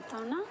ஃப்ரெண்ட்ஸுன்னு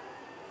பார்த்தோன்னா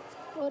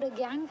ஒரு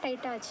கேங்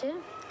டைட்டாச்சு.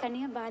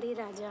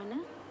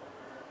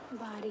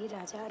 பாரி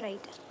ராஜா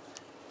ரைட்.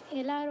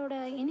 எல்லாரோட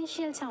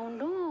இனிஷியல்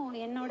சவுண்டும்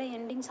என்னோட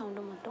எண்டிங்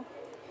சவுண்டும் மட்டும்.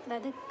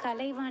 அதாவது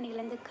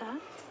கலைவாணிலேருந்து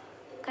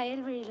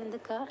கயல்வழியிலேருந்து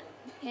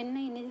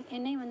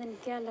என்னை வந்து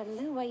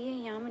நித்யாவிலேருந்து, ஒய்ஏ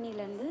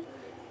யாமினிலேருந்து,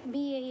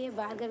 பிஏஏ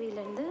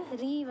பார்கவிலேருந்து,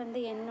 ரீ வந்து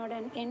என்னோட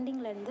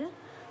எண்டிங்லேருந்து,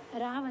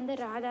 ரா வந்து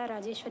ராதா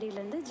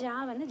ராஜேஸ்வரியிலேருந்து, ஜா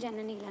வந்து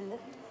ஜனனிலேருந்து.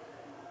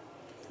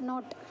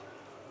 நோட்,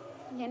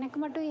 எனக்கு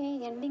மட்டும்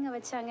ஏன் எண்டிங்கை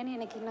வச்சாங்கன்னு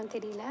எனக்கு இன்னும்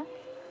தெரியல.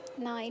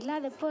 நான்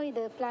இல்லாதப்போ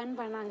இது பிளான்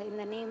பண்ணாங்க,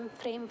 இந்த நேம்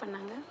ஃப்ரேம்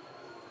பண்ணாங்க.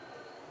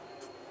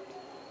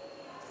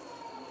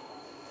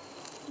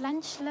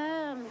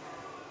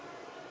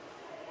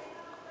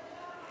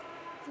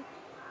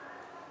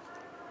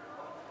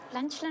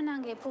 லன்ச்சில்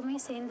நாங்கள் எப்போவுமே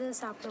சேர்ந்து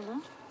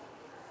சாப்பிடுவோம்.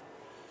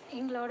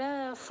 எங்களோட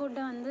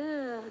ஃபுட்டை வந்து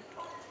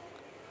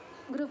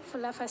குரூப்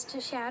ஃபுல்லாக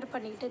ஃபஸ்ட்டு ஷேர்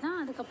பண்ணிவிட்டு தான்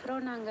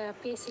அதுக்கப்புறம் நாங்கள்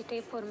பேசிகிட்டே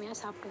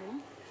பொறுமையாக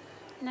சாப்பிடுவோம்.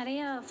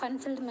 நிறையா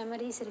ஃபன்ஃபில்டு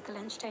மெமரிஸ் இருக்குது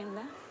லன்ச்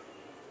டைமில்.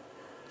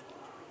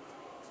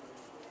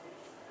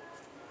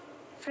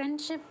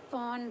 Friendship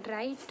on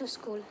right to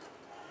school.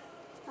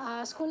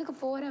 ஸ்கூலுக்கு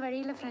போகிற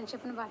வழியில்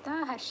ஃப்ரெண்ட்ஷிப்னு பார்த்தா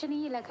ஹர்ஷினி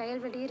இல்லை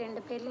கயல்வெளி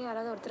 2 பேரில்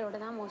யாராவது ஒருத்தரோட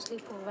தான் மோஸ்ட்லி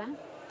போவேன்.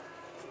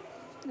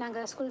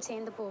 நாங்கள் ஸ்கூல்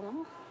சேர்ந்து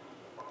போவோம்.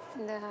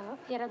 இந்த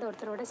யாராவது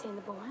ஒருத்தரோடு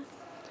சேர்ந்து போவேன்.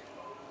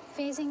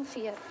 Facing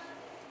fear.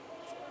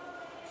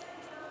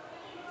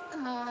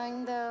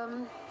 இந்த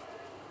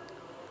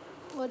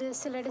ஒரு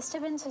சில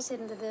டிஸ்டர்பன்சஸ்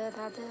இருந்தது.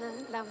 அதாவது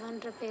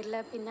லவ்ன்ற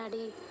பேரில்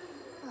பின்னாடி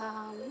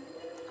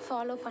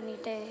ஃபாலோ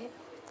பண்ணிகிட்டே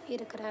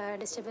இருக்கிற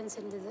டிஸ்டர்பன்ஸ்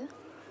இருந்தது.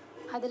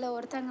 அதில்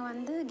ஒருத்தங்க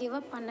வந்து கிவ்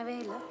அப் பண்ணவே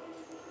இல்லை.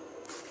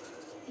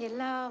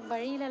 எல்லா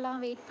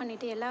வழியிலலாம் வெயிட்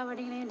பண்ணிவிட்டு, எல்லா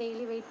வழியிலையும்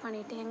டெய்லி வெயிட்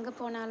பண்ணிவிட்டு, எங்கே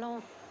போனாலும்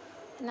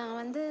நான்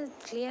வந்து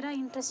கிளியராக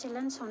இன்ட்ரெஸ்ட்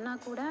இல்லைன்னு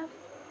சொன்னால் கூட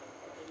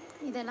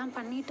இதெல்லாம்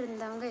பண்ணிகிட்டு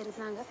இருந்தவங்க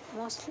இருந்தாங்க.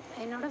 மோஸ்ட்லி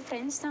என்னோடய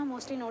ஃப்ரெண்ட்ஸ் தான்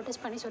மோஸ்ட்லி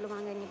நோட்டீஸ் பண்ணி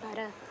சொல்லுவாங்க, இங்கே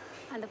பாரு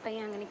அந்த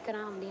பையன் அங்கே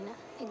நிற்கிறான் அப்படின்னு.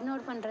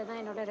 இக்னோர் பண்ணுறது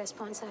தான் என்னோடய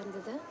ரெஸ்பான்ஸாக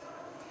இருந்தது.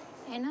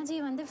 எனர்ஜி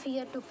வந்து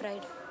ஃபியர் டு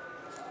ப்ரைட்.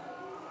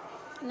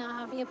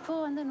 நான் எப்போ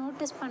வந்து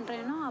நோட்டீஸ்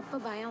பண்ணுறேனோ அப்போ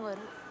பயம்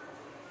வரும்.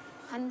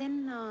 அண்ட் தென்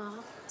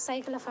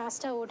சைக்கிளை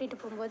ஃபாஸ்ட்டாக ஓட்டிகிட்டு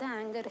போகும்போது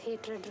ஆங்கர்,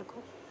 ஹேட்ரட்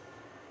இருக்கும்.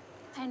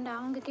 அண்ட்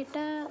அவங்கக்கிட்ட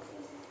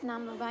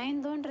நம்ம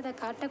பயந்தோன்றதை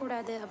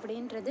காட்டக்கூடாது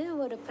அப்படின்றது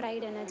ஒரு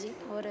ப்ரைட் எனர்ஜி,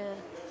 ஒரு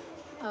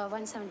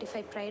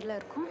 175 ப்ரைடில்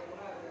இருக்கும்.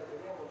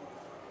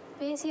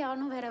 பேசி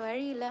ஆகணும், வேறு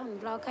வழி இல்லை,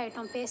 பிளாக்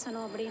ஆகிட்டோம்,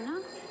 பேசணும் அப்படின்னா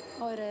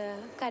ஒரு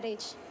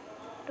கரேஜ்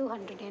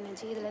 200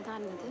 எனர்ஜி இதில் தான்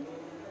இருந்தது.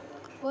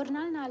 ஒரு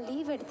நாள் நான்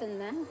லீவ்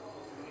எடுத்திருந்தேன்.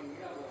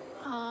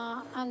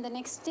 அந்த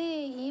நெக்ஸ்ட் டே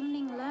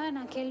ஈவினிங்கில்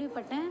நான்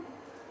கேள்விப்பட்டேன்,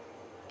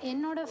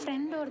 என்னோடய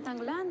ஃப்ரெண்ட்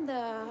ஒருத்தங்கள அந்த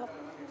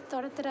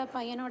துரத்துகிற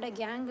பையனோட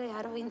கேங்கு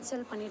யாரோ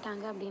இன்சல்ட்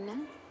பண்ணிட்டாங்க அப்படின்னு.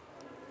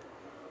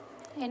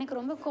 எனக்கு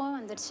ரொம்ப கோவம்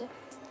வந்துடுச்சு.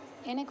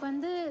 எனக்கு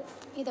வந்து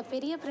இதை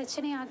பெரிய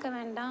பிரச்சனையாக்க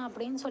வேண்டாம்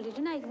அப்படின்னு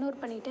சொல்லிட்டு நான்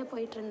இக்னோர் பண்ணிகிட்டே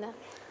போயிட்டுருந்தேன்.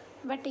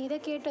 பட் இதை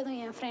கேட்டதும்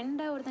என்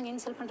ஃப்ரெண்டை ஒருத்தங்க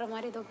இன்சல்ட் பண்ணுற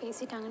மாதிரி ஏதோ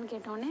பேசிட்டாங்கன்னு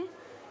கேட்டோன்னே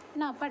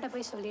நான் அப்பாட்ட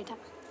போய்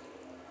சொல்லிட்டேன்.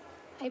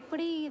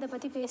 எப்படி இதை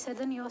பற்றி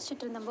பேசுறதுன்னு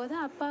யோசிச்சுட்டு இருந்தபோது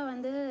அப்பா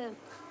வந்து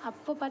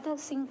அப்போ பார்த்தா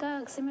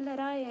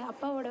சிமிலராக என்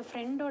அப்பாவோட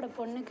ஃப்ரெண்டோட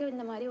பொண்ணுக்கு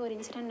இந்த மாதிரி ஒரு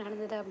இன்சிடெண்ட்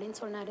நடந்தது அப்படின்னு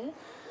சொன்னார்.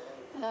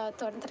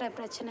 தொடர்ந்துற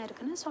பிரச்சனை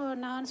இருக்குன்னு. ஸோ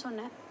நான்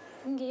சொன்னேன்,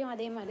 இங்கேயும்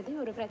அதே மாதிரி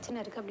ஒரு பிரச்சனை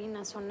இருக்குது அப்படின்னு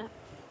நான் சொன்னேன்.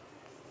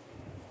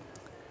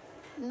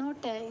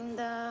 நோட்டை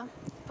இந்த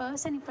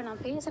பர்சன், இப்போ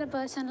நான் பேசுகிற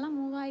பர்சன்லாம்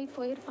மூவ் ஆகி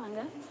போயிருப்பாங்க.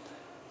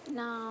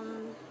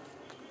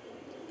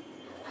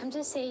 ஐம்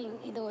ஜஸ்ட் சேயிங்,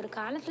 இது ஒரு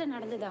காலத்தில்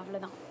நடந்தது,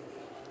 அவ்வளோதான்.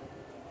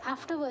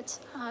 ஆஃப்டர்வர்ட்ஸ்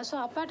ஸோ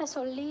அப்பாட்ட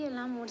சொல்லி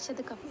எல்லாம்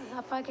முடிச்சதுக்கப்புறம்,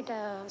 அப்பா கிட்ட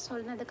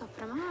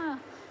சொன்னதுக்கப்புறமா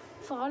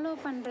ஃபாலோ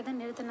பண்ணுறதை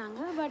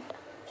நிறுத்தினாங்க. பட்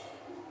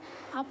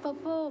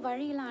அப்பப்போ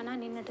வழியில் ஆனால்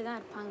நின்றுட்டு தான்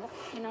இருப்பாங்க.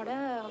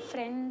 என்னோடய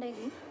ஃப்ரெண்டு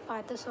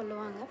பார்த்து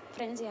சொல்லுவாங்க,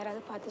 ஃப்ரெண்ட்ஸ்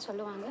யாராவது பார்த்து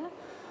சொல்லுவாங்க,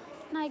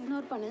 நான்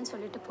இக்னோர் பண்ணுன்னு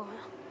சொல்லிட்டு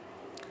போவேன்.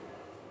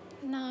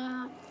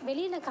 நான்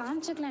வெளியில்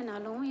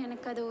காமிச்சிக்கலைனாலும்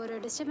எனக்கு அது ஒரு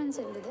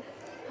டிஸ்டர்பன்ஸ் இருந்தது.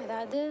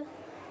 அதாவது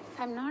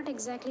I'm not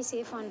exactly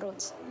safe on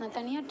roads. நான்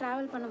தனியாக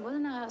ட்ராவல் பண்ணும்போது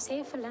நான்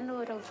சேஃப் இல்லைன்னு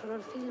ஒரு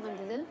ஃபீல்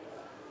வந்தது.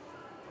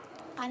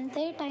 அந்த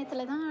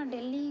டயத்தில் தான்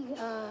டெல்லி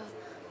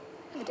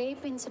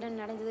ரேப்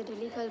இன்சிடெண்ட் நடந்தது.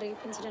 Delhi girl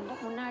rape incident.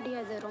 முன்னாடி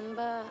அது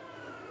ரொம்ப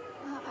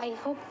ஐ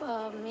ஹோப்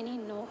மெனி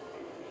நோ,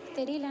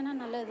 தெரியலன்னா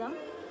நல்லது தான்.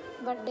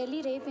 பட் டெல்லி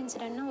ரேப்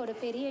இன்சிடெண்ட்னு ஒரு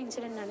பெரிய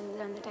இன்சிடெண்ட்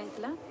நடந்தது அந்த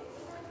டயத்தில்.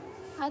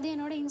 அது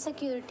என்னோடய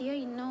இன்செக்யூரிட்டியை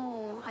இன்னும்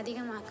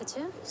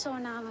அதிகமாக்குச்சு. ஸோ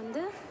நான்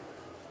வந்து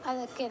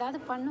அதுக்கு ஏதாவது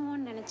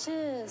பண்ணுவோன்னு நினச்சி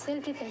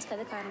செல்ஃப் டிஃபென்ஸ்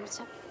கற்றுக்க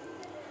ஆரம்பித்தேன்.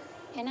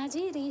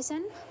 Energy,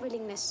 reason,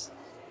 willingness.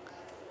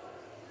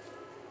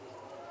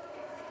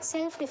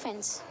 Self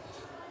defence.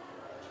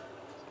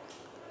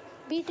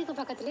 வீட்டுக்கு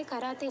பக்கத்துலேயே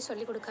கராத்தே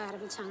சொல்லிக் கொடுக்க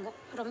ஆரம்பித்தாங்க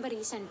ரொம்ப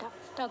ரீசெண்டாக.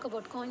 டாக்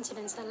அபவுட்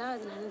கோஇன்சிடென்ஸ் எல்லாம்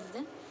அது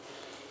நடந்தது.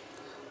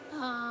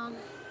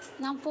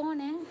 நான்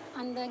போனேன்.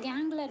 அந்த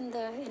கேங்கில் இருந்த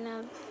என்னை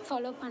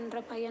ஃபாலோ பண்ணுற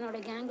பையனோட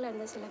கேங்கில்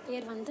இருந்த சில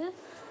பேர் வந்து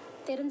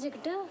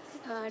தெரிஞ்சுக்கிட்டு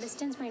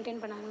டிஸ்டன்ஸ் மெயின்டைன்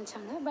பண்ண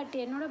ஆரம்பித்தாங்க. பட்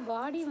என்னோடய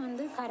பாடி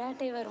வந்து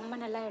கராட்டேவை ரொம்ப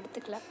நல்லா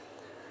எடுத்துக்கல.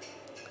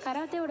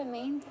 கராத்தேவோட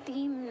மெயின்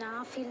தீம்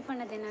நான் ஃபீல்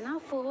பண்ணது என்னென்னா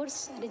ஃபோர்ஸ்,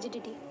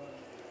 ரிஜிடிட்டி.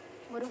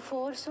 ஒரு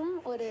ஃபோர்ஸும்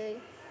ஒரு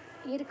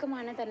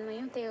இறுக்கமான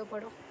தன்மையும்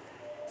தேவைப்படும்.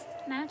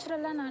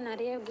 நேச்சுரலாக நான்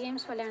நிறைய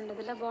கேம்ஸ்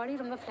விளையாண்டதில் பாடி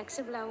ரொம்ப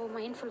ஃப்ளெக்சிபிளாகவும்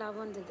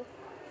மைண்ட்ஃபுல்லாகவும் இருந்தது.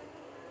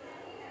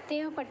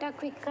 தேவைப்பட்டால்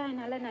குயிக்காக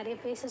என்னால் நிறைய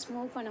பிளேசஸ்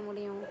மூவ் பண்ண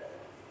முடியும்.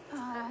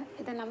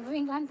 இதை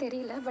நம்புவீங்களான்னு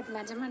தெரியல, பட்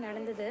நிஜமாக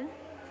நடந்தது.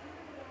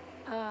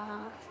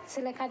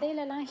 சில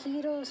கதையிலலாம்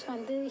ஹீரோஸ்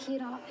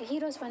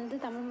வந்து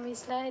தமிழ்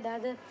மூவிஸில்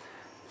ஏதாவது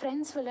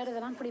ஃப்ரெண்ட்ஸ்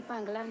விளையாடுறதெல்லாம்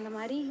பிடிப்பாங்களே, அந்த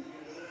மாதிரி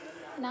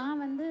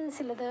நான் வந்து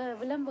சிலதை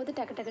விழும்போது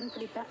டக்கு டக்குன்னு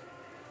பிடிப்பேன்.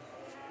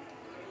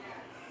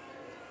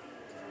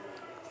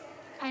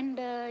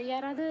 அண்டு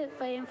யாராவது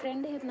இப்போ என்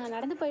ஃப்ரெண்டு, நான்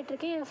நடந்து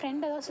போயிட்டுருக்கேன், என்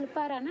ஃப்ரெண்டு ஏதாவது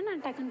ஸ்லிப்பாரான்னு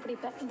நான் டக்குன்னு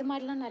பிடிப்பேன். இது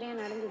மாதிரிலாம் நிறையா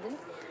நடந்தது.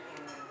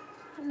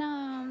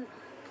 நான்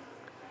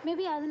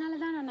மேபி அதனால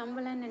தான் நான்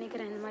நம்பலைன்னு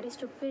நினைக்கிறேன். இந்த மாதிரி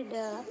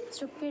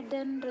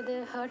ஸ்டூப்பிடுன்றது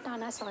ஹர்ட்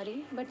ஆனால் sorry,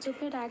 but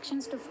stupid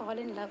actions to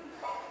fall in love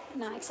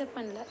நான் அக்செப்ட்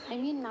பண்ணல. ஐ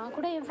மீன், நான்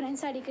கூட என்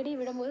ஃப்ரெண்ட்ஸ் அடிக்கடி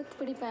விடும்போது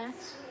பிடிப்பேன்,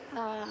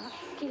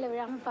 கீழே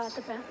விழாமல்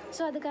பார்த்துப்பேன்.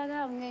 ஸோ அதுக்காக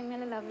அவங்க என்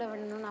மேலே லவ்வில்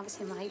விடணும்னு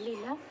அவசியமாக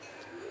இல்லை.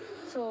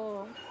 ஸோ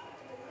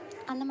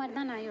அந்த மாதிரி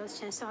தான் நான்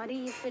யோசித்தேன். Sorry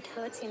if it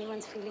hurts any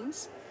one's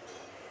feelings.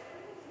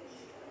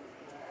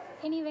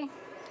 Anyway,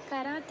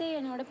 karate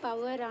என்னோடய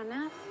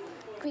பவரான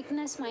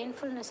குவிக்னஸ்,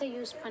 மைண்ட்ஃபுல்னஸை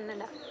யூஸ்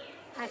பண்ணலை.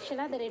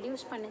 ஆக்சுவலாக அதை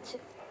ரெடியூஸ் பண்ணுச்சு.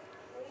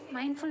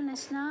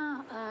 மைண்ட்ஃபுல்னஸ்னால்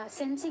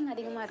சென்சிங்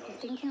அதிகமாக இருக்கும்,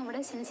 திங்கிங்கை விட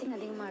சென்சிங்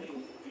அதிகமாக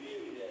இருக்கும்.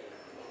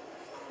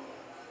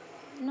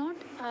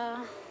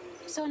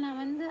 ஸோ நான்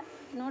வந்து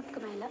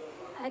நோட்டுக்கு மேலே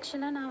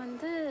ஆக்சுவலாக நான்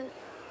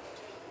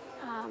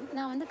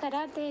வந்து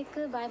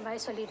கராத்தேக்கு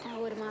பாய்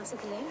சொல்லிட்டேன் ஒரு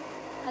மாதத்துலேயே.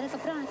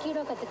 அதுக்கப்புறம்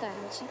அக்கீடோ கற்றுக்க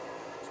ஆரம்பித்தேன்.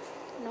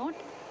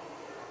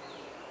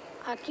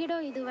 அக்கீடோ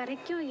இது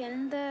வரைக்கும்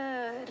எந்த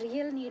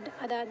ரியல் நீட்,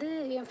 அதாவது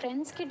என்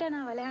ஃப்ரெண்ட்ஸ் கிட்ட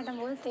நான் விளையாடும்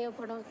போது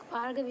தேவைப்படும்,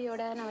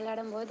 பார்கவியோட நான்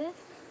விளையாடும் போது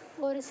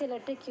ஒரு சில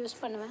ட்ரிக் யூஸ்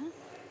பண்ணுவேன்.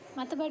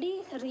 மற்றபடி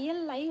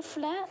ரியல்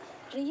லைஃப்பில்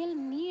ரியல்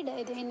நீடு,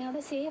 இது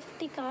என்னோடய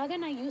சேஃப்டிக்காக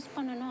நான் யூஸ்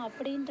பண்ணணும்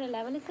அப்படின்ற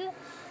லெவலுக்கு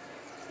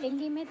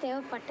எங்கேயுமே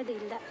தேவைப்பட்டது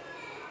இல்லை.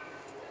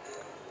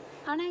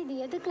 ஆனால் இது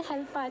எதுக்கு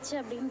ஹெல்ப் ஆச்சு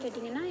அப்படின்னு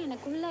கேட்டிங்கன்னா,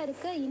 எனக்குள்ளே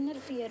இருக்க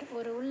இன்னர் ஃபியர்,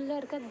 உள்ளே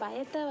இருக்க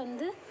பயத்தை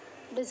வந்து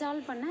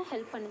டிசால்வ் பண்ண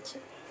ஹெல்ப் பண்ணுச்சு.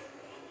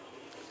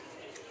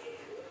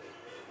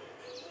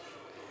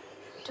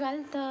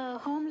 12th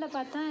ஹோமில்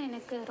பார்த்தா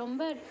எனக்கு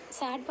ரொம்ப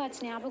சேட்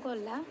பார்ட்ஸ் ஞாபகம்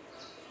இல்லை.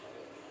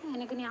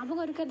 எனக்கு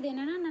ஞாபகம் இருக்கிறது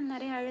என்னென்னா, நான்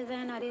நிறைய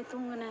அழுதேன், நிறைய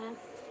தூங்கினேன்.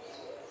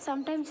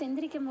 சம்டைம்ஸ்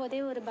எந்திரிக்கும் போதே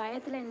ஒரு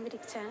பயத்தில்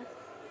எந்திரிச்சேன்.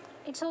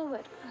 It's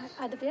over.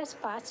 அது பேர்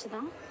ஸ்பாட்ச்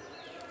தான்.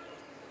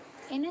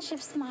 என்ன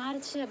ஷிஃப்ட்ஸ்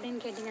மாறுச்சு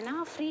அப்படின்னு கேட்டிங்கன்னா,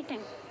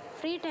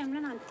 ஃப்ரீ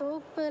டைமில் நான்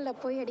தோப்பில்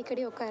போய்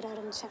அடிக்கடி உட்கார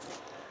ஆரம்பித்தேன்.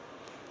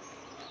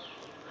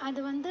 அது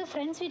வந்து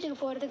ஃப்ரெண்ட்ஸ் வீட்டுக்கு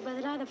போகிறதுக்கு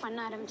பதிலாக அதை பண்ண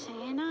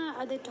ஆரம்பித்தேன். ஏன்னா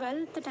அது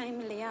 12th டைம்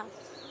இல்லையா.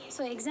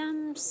 ஸோ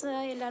எக்ஸாம்ஸ்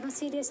எல்லோரும்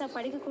சீரியஸாக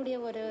படிக்கக்கூடிய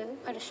ஒரு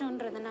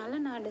வருஷன்றதுனால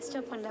நான்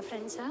டிஸ்டர்ப் பண்ணல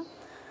ஃப்ரெண்ட்ஸை.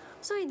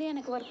 ஸோ இதே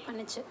எனக்கு ஒர்க்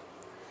பண்ணுச்சு.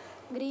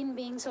 க்ரீன்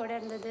பீயிங்ஸோடு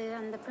இருந்தது,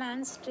 அந்த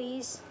பிளான்ஸ்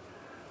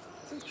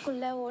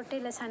ட்ரீஸ்க்குள்ளே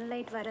ஓட்டையில்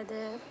சன்லைட்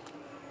வர்றது,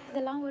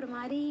 இதெல்லாம் ஒரு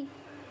மாதிரி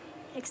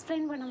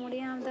எக்ஸ்பிளைன் பண்ண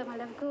முடியாத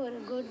அளவுக்கு ஒரு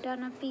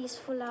குட்டான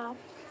பீஸ்ஃபுல்லாக,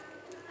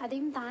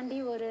 அதையும் தாண்டி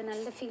ஒரு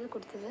நல்ல ஃபீல்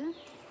கொடுத்தது.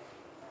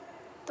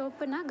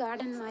 தோப்புனா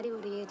கார்டன் மாதிரி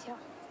ஒரு ஏரியா.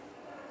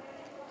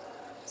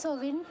 ஸோ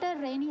வின்டர்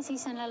ரெய்னி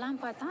சீசன்லலாம்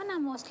பார்த்தா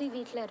நான் மோஸ்ட்லி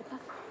வீட்டில்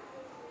இருப்பேன்.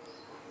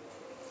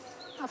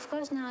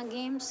 அஃப்கோர்ஸ் நான்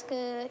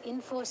கேம்ஸ்க்கு,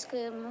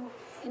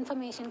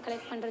 இன்ஃபர்மேஷன்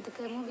கலெக்ட்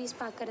பண்ணுறதுக்கு, மூவிஸ்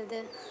பார்க்குறது,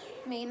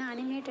 மெயினாக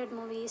animated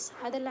movies,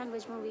 other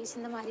language movies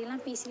இந்த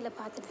மாதிரிலாம் பிசியில்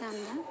பார்த்துட்டு தான்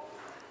இருந்தேன்.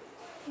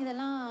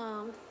 இதெல்லாம்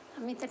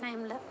மித்த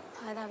டைமில்,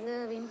 அதாவது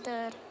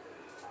வின்டர்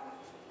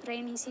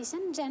ரெய்னி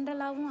சீசன்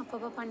ஜென்ரலாகவும்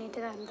அப்பப்போ பண்ணிட்டு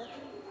தான் இருந்தேன்.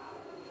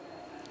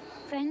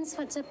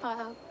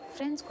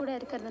 ஃப்ரெண்ட்ஸ் கூட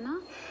இருக்கிறதுனா,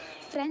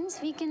 ஃப்ரெண்ட்ஸ்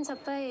வீக்கெண்ட்ஸ்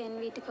அப்போ என்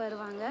வீட்டுக்கு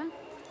வருவாங்க.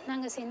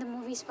 நாங்கள் சேர்ந்து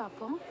மூவிஸ்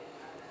பார்ப்போம்.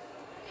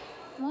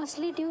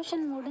 மோஸ்ட்லி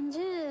டியூஷன்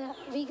முடிஞ்சு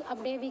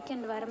அப்படியே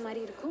வீக்கெண்ட் வர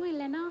மாதிரி இருக்கும்,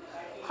 இல்லைன்னா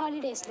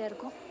ஹாலிடேஸில்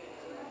இருக்கும்.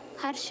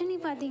 ஹர்ஷினி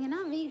பார்த்திங்கன்னா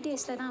வீக்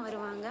டேஸில் தான்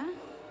வருவாங்க.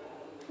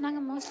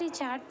 நாங்கள் மோஸ்ட்லி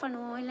சேட்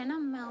பண்ணுவோம், இல்லைன்னா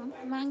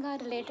மேங்கா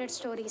ரிலேட்டட்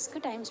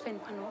ஸ்டோரிஸ்க்கு டைம்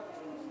ஸ்பெண்ட் பண்ணுவோம்.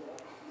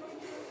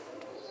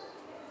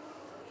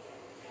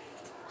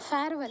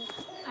 ஃபேர்வெல்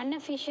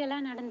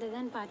அன்அஃபிஷியலாக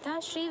நடந்ததுன்னு பார்த்தா,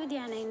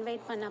 ஸ்ரீவித்யானை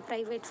இன்வைட் பண்ண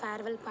ப்ரைவேட்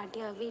ஃபேர்வெல்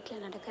பார்ட்டியாக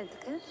வீட்டில்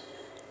நடக்கிறதுக்கு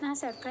நான்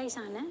சர்ப்ரைஸ்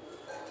ஆனேன்.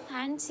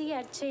 ஆன்சி,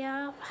 அட்சயா,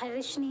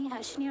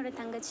 ஹர்ஷினியோட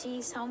தங்கச்சி,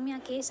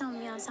 கே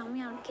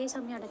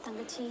சௌமியாவோட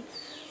தங்கச்சி,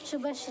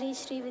 சுபஸ்ரீ,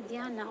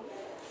 ஸ்ரீவித்யா, நான்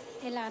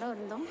எல்லோரும்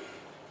இருந்தோம்.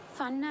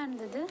 ஃபன்னாக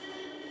இருந்தது.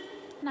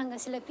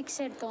 நாங்கள் சில பிக்ஸ்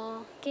எடுத்தோம்,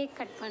 கேக்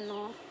கட்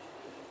பண்ணோம்,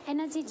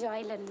 எனர்ஜி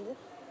ஜாயில் இருந்தது.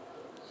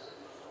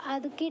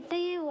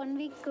 அதுக்கிட்டேயே 1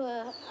 வீக்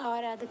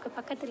அதுக்கு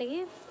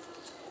பக்கத்துலேயே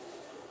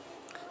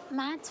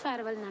மேத்ஸ்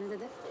ஃபேர்வெல்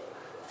நடந்தது.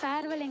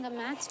 ஃபேர்வெல் எங்கள்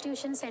மேத்ஸ்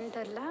டியூஷன்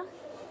சென்டரில்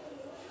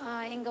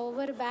எங்கள்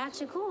ஒவ்வொரு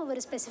பேட்சுக்கும்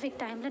ஒவ்வொரு ஸ்பெசிஃபிக்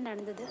டைமில்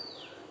நடந்தது.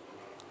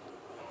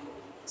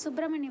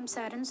 சுப்பிரமணியம்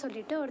சாருன்னு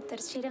சொல்லிட்டு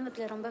ஒருத்தர்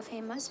ஸ்ரீரங்கத்தில் ரொம்ப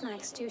ஃபேமஸ்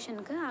மேத்ஸ்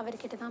டியூஷனுக்கு,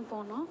 அவர்கிட்ட தான்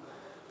போனோம்.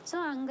 ஸோ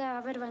அங்கே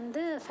அவர்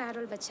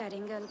ஃபேர்வெல் வச்சார்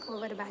எங்களுக்கு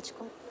ஒவ்வொரு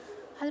பேட்சுக்கும்.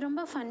 அது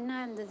ரொம்ப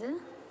ஃபன்னாக இருந்தது.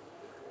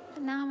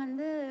 நான்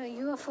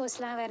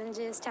யூஎஃப்ஓஸ்லாம்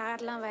வரைஞ்சி,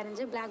 ஸ்டார்லாம்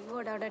வரைஞ்சி பிளாக்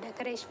போர்டோட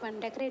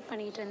டெக்கரேட்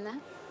பண்ணிகிட்டு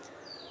இருந்தேன்.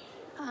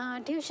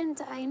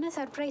 என்ன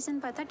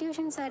சர்ப்ரைஸ்ன்னு பார்த்தா,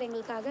 டியூஷன் சார்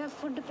எங்களுக்காக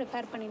ஃபுட்டு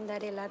ப்ரிப்பேர்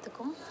பண்ணியிருந்தார்.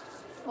 எல்லாத்துக்கும்,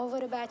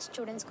 ஒவ்வொரு பேட்ச்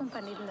ஸ்டூடெண்ட்ஸ்க்கும்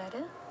பண்ணியிருந்தார்.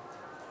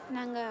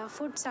 நாங்கள்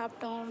ஃபுட்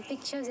சாப்பிட்டோம்,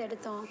 பிக்சர்ஸ்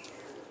எடுத்தோம்.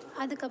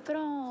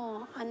 அதுக்கப்புறம்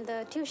அந்த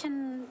டியூஷன்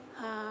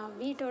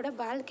வீட்டோட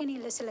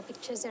பால்கனியில் சில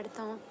பிக்சர்ஸ்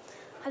எடுத்தோம்.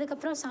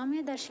 அதுக்கப்புறம்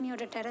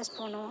சௌமியதர்ஷினியோட டெரஸ்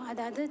போனோம்.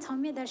 அதாவது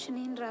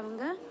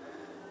சௌமியதர்ஷினின்றவங்க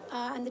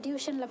அந்த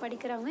டியூஷனில்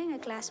படிக்கிறவங்க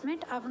எங்கள்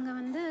கிளாஸ்மேட். அவங்க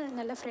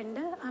நல்ல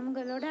ஃப்ரெண்டு.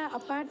 அவங்களோட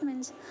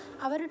அப்பார்ட்மெண்ட்ஸ்,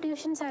 அவரும்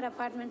டியூஷன் சார்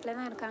அப்பார்ட்மெண்ட்டில்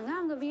தான் இருக்காங்க.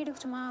 அவங்க வீடு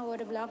சும்மா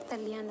ஒரு பிளாக்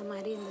தள்ளி அந்த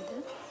மாதிரி இருந்தது.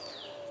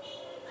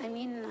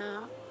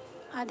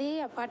 அதே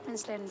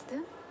அப்பார்ட்மெண்ட்ஸில் இருந்தது.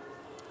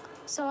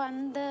 ஸோ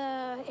அந்த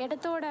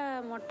இடத்தோட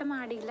மொட்டை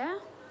மாடியில்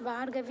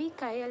பார்கவி,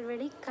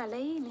 கயல்வெளி,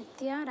 கலை,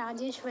 நித்யா,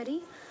 ராஜேஸ்வரி,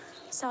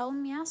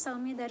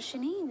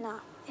 சௌமியதர்ஷினி,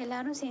 நான்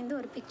எல்லோரும் சேர்ந்து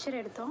ஒரு பிக்சர்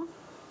எடுத்தோம்.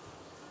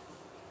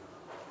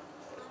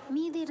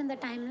 மீதி இருந்த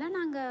டைமில்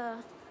நாங்கள்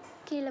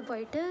கீழே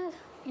போயிட்டு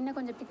இன்னும்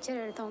கொஞ்சம்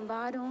பிக்சர் எடுத்தோம்.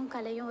 பாரும்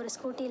கலையும் ஒரு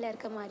ஸ்கூட்டியில்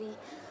இருக்க மாதிரி,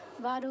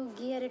 பாரு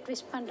கியரை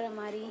ட்விஸ்ட் பண்ணுற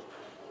மாதிரி,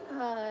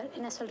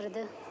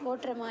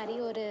 ஓட்டுற மாதிரி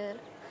ஒரு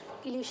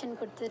இல்யூஷன்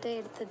கொடுத்துட்டு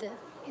எடுத்தது.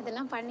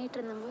 இதெல்லாம் பண்ணிகிட்டு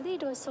இருந்தபோது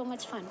it was so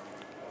much fun.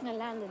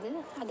 நல்லா இருந்தது.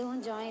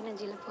 அதுவும் ஜாய்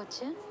எனர்ஜியில்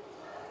போச்சு.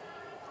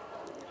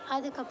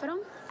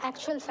 அதுக்கப்புறம்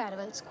ஆக்சுவல்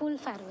ஃபேர்வெல், ஸ்கூல்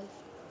ஃபேர்வெல்.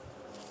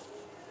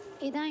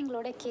 இதுதான்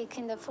எங்களோட கேக்.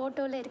 இந்த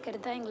ஃபோட்டோவில்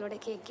இருக்கிறது தான் எங்களோட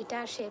கேக்,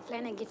 கிட்டார் ஷேப்பில்.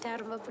 எனக்கு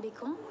கிட்டார் ரொம்ப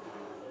பிடிக்கும்.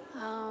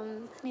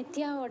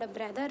 நித்யாவோட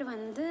பிரதர்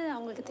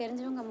அவங்களுக்கு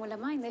தெரிஞ்சவங்க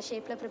மூலமாக இந்த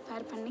ஷேப்பில்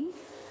ப்ரிப்பேர் பண்ணி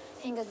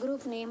எங்கள்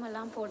குரூப் நேம்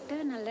எல்லாம் போட்டு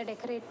நல்லா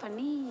டெக்கரேட்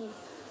பண்ணி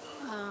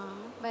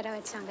வர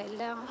வச்சாங்க.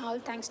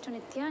 All thanks to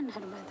Nithya and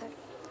her brother.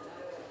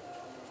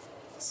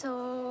 So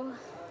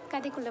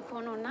கதைக்குள்ளே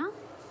போனோன்னா,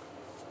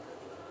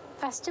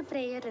 ஃபஸ்ட்டு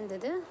ப்ரேயர்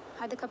இருந்தது.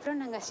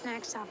 அதுக்கப்புறம் நாங்கள்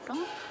ஸ்நாக்ஸ்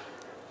சாப்பிட்டோம்.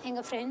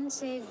 எங்கள்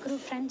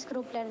ஃப்ரெண்ட்ஸ்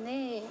குரூப்லேருந்தே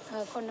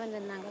கொண்டு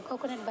வந்திருந்தாங்க.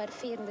 கோகோனட்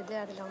பர்ஃபி இருந்தது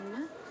அதில்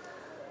ஒன்று.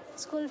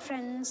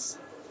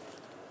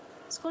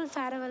 ஸ்கூல்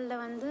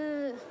ஃபேர்வெல்லில்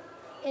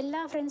எல்லா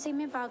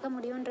ஃப்ரெண்ட்ஸையுமே பார்க்க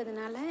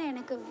முடியுன்றதுனால,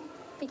 எனக்கு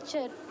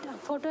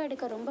ஃபோட்டோ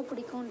எடுக்க ரொம்ப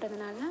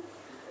பிடிக்குன்றதுனால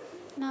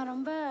நான்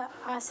ரொம்ப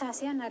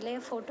ஆசையாக நிறைய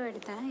ஃபோட்டோ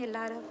எடுத்தேன்.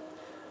 எல்லோரும்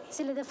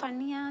சிலது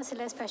ஃபன்னியாக,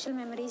 சில ஸ்பெஷல்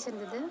மெமரிஸ்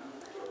இருந்தது.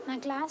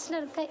 நான் கிளாஸில்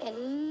இருக்க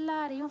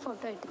எல்லாரையும்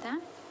ஃபோட்டோ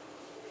எடுத்தேன்.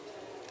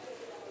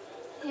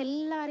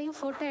 எல்லாரையும்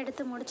ஃபோட்டோ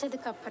எடுத்து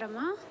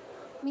முடித்ததுக்கப்புறமா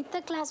மித்த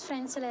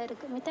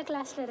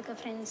கிளாஸில் இருக்க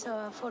ஃப்ரெண்ட்ஸை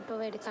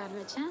ஃபோட்டோவை எடுக்க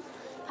ஆரம்பித்தேன்.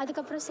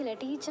 அதுக்கப்புறம் சில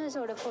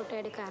டீச்சர்ஸோட ஃபோட்டோ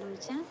எடுக்க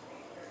ஆரம்பித்தேன்.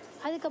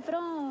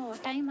 அதுக்கப்புறம்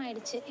டைம்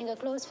ஆகிடுச்சு. எங்கள்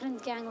க்ளோஸ்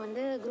ஃப்ரெண்ட்ஸ் கேங்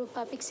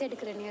குரூப்பாக பிக்ஸ்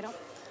எடுக்கிற நேரம்.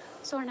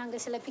 ஸோ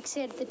நாங்கள் சில பிக்ஸ்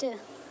எடுத்துகிட்டு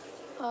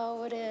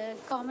ஒரு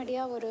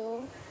காமெடியாக ஒரு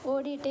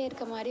ஓடிட்டே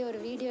இருக்க மாதிரி ஒரு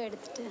வீடியோ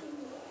எடுத்துகிட்டு,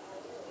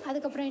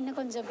 அதுக்கப்புறம் இன்னும்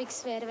கொஞ்சம்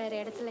பிக்ஸ் வேறு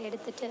இடத்துல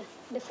எடுத்துகிட்டு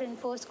டிஃப்ரெண்ட்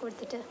போஸ்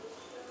கொடுத்துட்டு,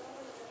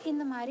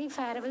 இந்த மாதிரி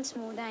ஃபேர்வெல்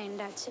ஸ்மூத்தாக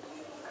எண்ட் ஆச்சு.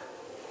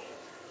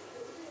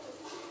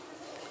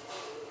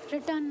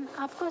 ரிட்டர்ன்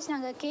அஃப்கோர்ஸ்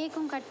நாங்கள்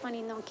கேக்கும் கட்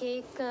பண்ணியிருந்தோம்.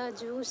 கேக்கு,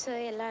 ஜூஸு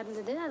எல்லாம்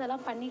இருந்தது.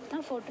 அதெல்லாம் பண்ணிட்டு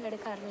தான் ஃபோட்டோ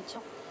எடுக்க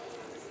ஆரம்பித்தோம்.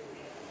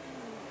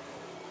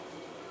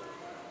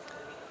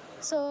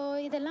 ஸோ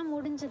இதெல்லாம்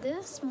முடிஞ்சது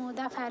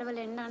ஸ்மூத்தாக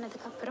ஃபேர்வெல் எண்ட்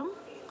ஆனதுக்கப்புறம்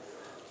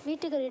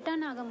வீட்டுக்கு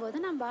ரிட்டர்ன் ஆகும்போது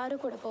நான் பாரு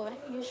கூட போவேன்.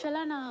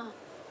 யூஸ்வலாக நான்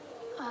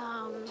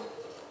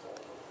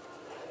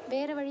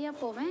வேறு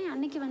வழியாக போவேன்.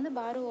 அன்றைக்கி வந்து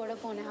பாருவோட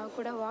போனேன். அவள்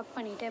கூட வாக்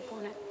பண்ணிகிட்டே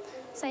போனேன்,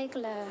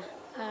 சைக்கிளை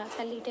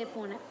தள்ளிகிட்டே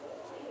போனேன்.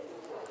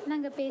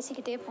 நாங்கள்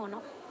பேசிக்கிட்டே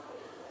போனோம்.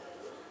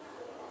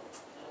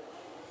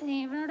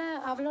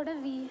 அவளோட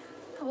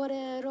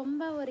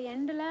ரொம்ப ஒரு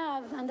எண்டில்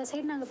அந்த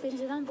சைடு நாங்கள்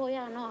பிரிஞ்சு தான் போய்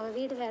ஆனோம். அவள்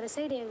வீடு வேறு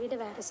சைடு, என் வீடு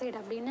வேறு சைடு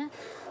அப்படின்னு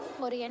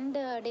ஒரு எண்டு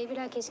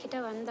டேவிட் ஆர்கேஸ் கிட்டே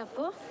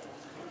வந்தப்போ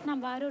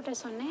நான் பாருகிட்ட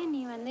சொன்னேன்,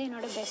 நீ வந்து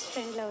என்னோடய பெஸ்ட்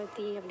ஃப்ரெண்டில்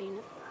ஒருத்தி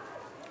அப்படின்னு.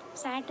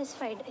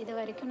 சாட்டிஸ்ஃபைடு, இது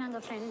வரைக்கும்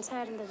நாங்கள்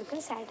ஃப்ரெண்ட்ஸாக இருந்ததுக்கு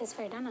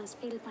சாட்டிஸ்ஃபைடாக நான்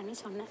ஃபீல் பண்ணி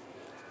சொன்னேன்.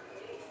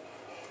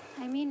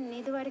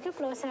 இது வரைக்கும்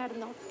க்ளோஸாக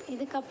இருந்தோம்.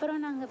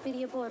 இதுக்கப்புறம் நாங்கள்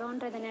பிரிய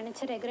போகிறோன்றதை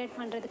நினச்சி ரெக்ரெட்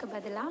பண்ணுறதுக்கு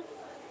பதிலாக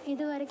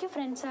இது வரைக்கும்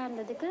ஃப்ரெண்ட்ஸாக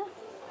இருந்ததுக்கு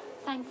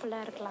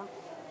தேங்க்ஃபுல்லாக இருக்கலாம்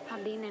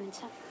அப்படின்னு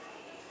நினச்சேன்.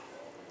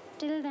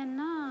 டில்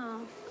தென்னா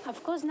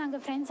அஃப்கோர்ஸ்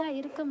நாங்கள் ஃப்ரெண்ட்ஸாக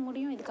இருக்க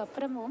முடியும்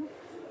இதுக்கப்புறமும்.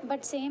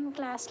 பட் சேம்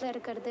கிளாஸில்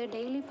இருக்கிறது,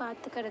 டெய்லி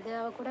பார்த்துக்கிறது,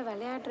 அவள் கூட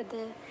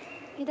விளையாடுறது,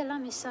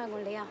 இதெல்லாம் மிஸ் ஆகும்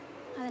இல்லையா?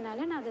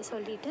 அதனால் நான் அதை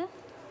சொல்லிவிட்டு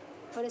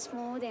ஒரு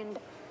ஸ்மூத் எண்ட்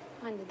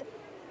வந்தது.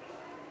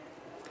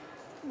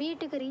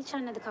 வீட்டுக்கு ரீச்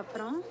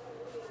ஆனதுக்கப்புறம்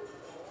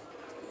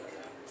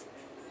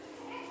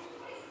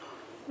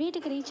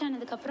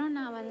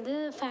நான் வந்து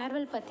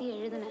ஃபேர்வெல் பற்றி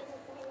எழுதினேன்.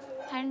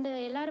 அண்டு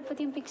எல்லார்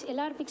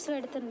பிக்ஸும்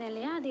எடுத்திருந்தேன்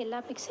இல்லையா? அது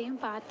எல்லா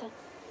பிக்ஸையும் பார்த்தேன்.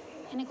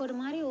 எனக்கு ஒரு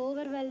மாதிரி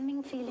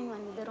ஓவர்வெல்மிங் ஃபீலிங்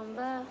வந்தது. ரொம்ப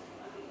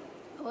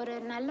ஒரு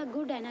நல்ல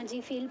குட் எனர்ஜி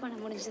ஃபீல் பண்ண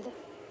முடிஞ்சுது.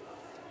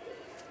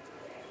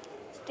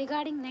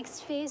 ரிகார்டிங்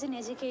நெக்ஸ்ட் ஃபேஸ் இன்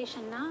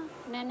எஜுகேஷன்னா,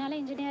 என்னால்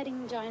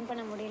இன்ஜினியரிங் ஜாயின்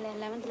பண்ண முடியல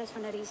 11th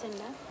சொன்ன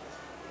ரீசனில்.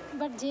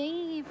 பட்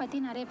ஜேஇஇ பற்றி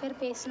நிறைய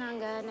பேர்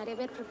பேசினாங்க, நிறைய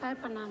பேர்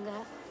ப்ரிப்பேர் பண்ணாங்க.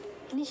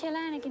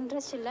 இனிஷியலாக எனக்கு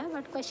இன்ட்ரெஸ்ட் இல்லை.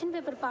 பட் கொஷின்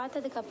பேப்பர்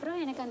பார்த்ததுக்கப்புறம்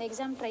எனக்கு அந்த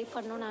எக்ஸாம் ட்ரை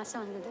பண்ணணுன்னு ஆசை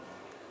வந்தது.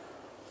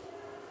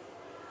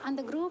 அந்த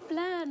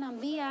குரூப்பில் நான்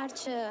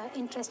பிஆர்ச்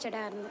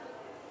இன்ட்ரெஸ்டடாக இருந்தேன்.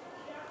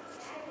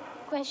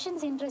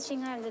 கொஷின்ஸ்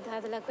இன்ட்ரெஸ்டிங்காக இருந்தது.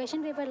 அதில்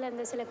கொஷின் பேப்பரில்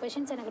இருந்த சில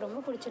கொஷின்ஸ் எனக்கு ரொம்ப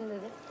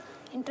பிடிச்சிருந்தது,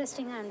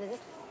 இன்ட்ரெஸ்டிங்காக இருந்தது.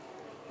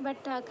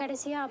 பட்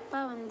கடைசியாக அப்பா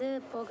வந்து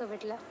போக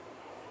விடல.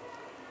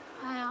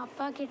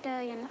 அப்பா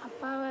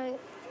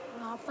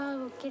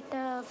கிட்ட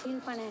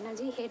ஃபீல் பண்ண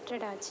எனர்ஜி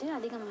ஹேட்ரட் ஆச்சு,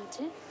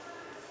 அதிகமாச்சு.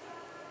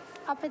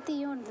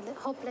 அப்பத்தியும் இருந்தது,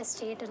 ஹோப்லெஸ்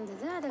ஸ்டேட்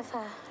இருந்தது. அதை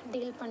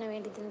டீல் பண்ண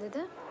வேண்டியது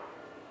இருந்தது.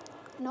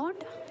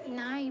 நோட்,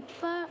 நான்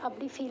இப்போ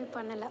அப்படி ஃபீல்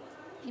பண்ணலை.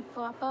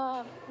 இப்போது அப்பா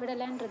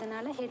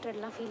விடலைன்றதுனால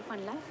ஹேட்ரட்லாம் ஃபீல்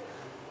பண்ணல.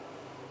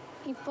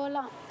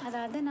 இப்போலாம்,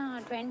 அதாவது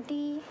நான்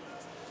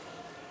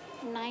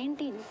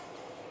 2019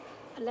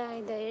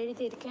 இதை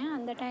எழுதியிருக்கேன்.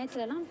 அந்த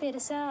டயத்துலலாம்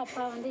பெருசாக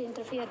அப்பா வந்து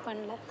இன்டர்ஃபியர்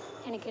பண்ணல.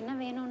 எனக்கு என்ன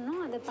வேணும்னோ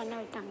அதை பண்ண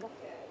விட்டாங்க.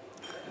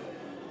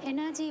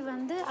 எனர்ஜி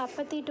வந்து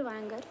அப்பத்தி டு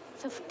ஆங்கர்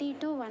 50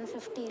 to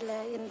 150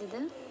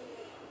 இருந்தது.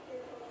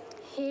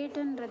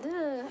 ஹேட்டுன்றது,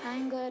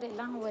 ஆங்கர்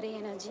எல்லாம் ஒரே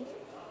எனர்ஜி,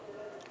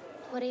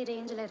 ஒரே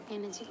ரேஞ்சில் இருக்க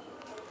எனர்ஜி.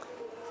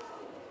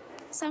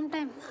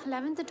 சம்டைம்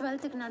 11th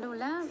 12th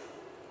நடுவில்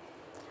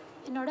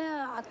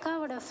என்னோடய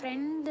அக்காவோட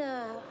ஃப்ரெண்டு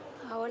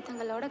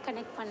ஒருத்தங்களோட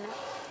கனெக்ட் பண்ணேன்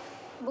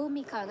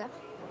பூமிக்காக.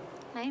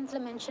 9th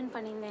மென்ஷன்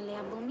பண்ணியிருந்தேன்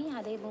இல்லையா, பூமி,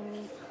 அதே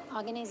பூமி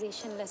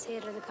ஆர்கனைசேஷனில்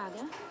சேர்றதுக்காக.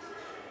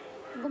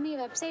 பூமி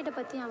வெப்சைட்டை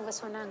பற்றி அவங்க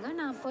சொன்னாங்க.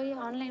 நான் போய்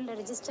ஆன்லைனில்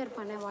ரிஜிஸ்டர்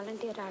பண்ணேன்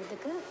வாலண்டியர்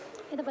ஆகிறதுக்கு.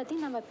 இதை பற்றி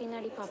நம்ம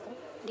பின்னாடி பார்ப்போம்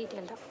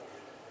டீட்டெயில்டாக.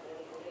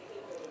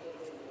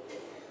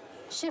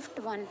 ஷிஃப்ட்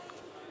 1,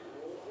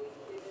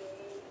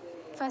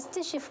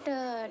 ஃபஸ்ட்டு ஷிஃப்ட்டு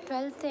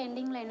 12th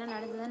எண்டிங்கில் என்ன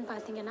நடந்ததுன்னு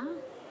பார்த்தீங்கன்னா,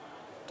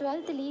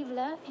 12th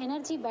லீவில்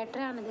எனர்ஜி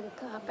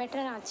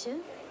பெட்டர் ஆச்சு.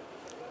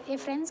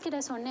 என் ஃப்ரெண்ட்ஸ் கிட்ட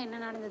சொன்னேன் என்ன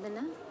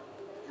நடந்ததுன்னு.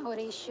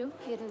 ஒரு இஷ்யூ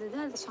இருந்தது,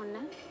 அது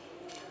சொன்னேன்.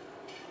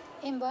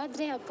 என்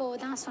பர்த்டே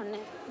அப்போது தான்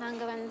சொன்னேன்.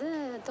 நாங்கள் வந்து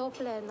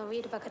தோப்பில் இருந்தோம்,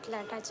 வீடு பக்கத்தில்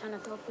அட்டாச் ஆன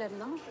தோப்பில்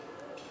இருந்தோம்.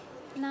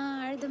 நான்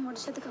அழுது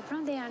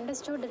முடிச்சதுக்கப்புறம் தே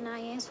அண்டர்ஸ்டுட்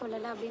நான் ஏன்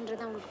சொல்லலை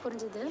அப்படின்றது அவங்களுக்கு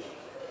புரிஞ்சுது.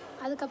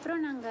 அதுக்கப்புறம்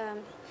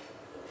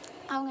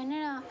அவங்க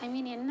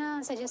என்ன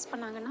சஜஸ்ட்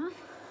பண்ணாங்கன்னா,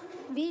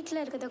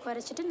 வீட்டில் இருக்கிறத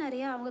குறைச்சிட்டு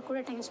நிறையா அவங்க கூட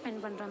டைம்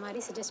ஸ்பெண்ட் பண்ணுற மாதிரி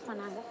சஜஸ்ட்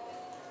பண்ணாங்க.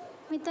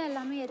 மித்த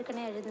எல்லாமே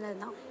ஏற்கனவே எழுதுனது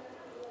தான்.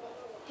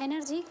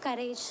 எனர்ஜி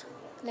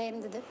கரேஜில்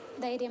இருந்தது.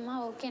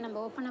 தைரியமாக ஓகே நம்ம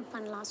ஓப்பன் அப்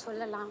பண்ணலாம்,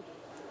 சொல்லலாம்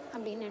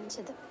அப்படின்னு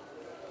நினச்சிது.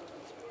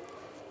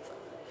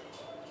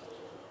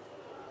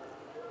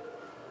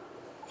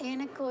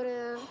 எனக்கு ஒரு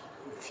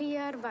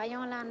ஃபியர்,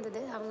 பயம்லாம்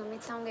இருந்தது.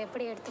 அவங்க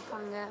எப்படி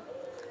எடுத்துப்பாங்க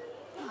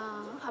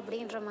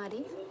அப்படின்ற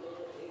மாதிரி.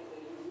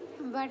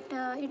 But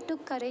it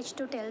took courage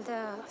to tell the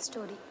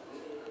story.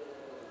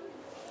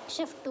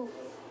 Shift 2,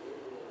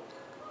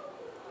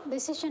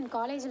 decision,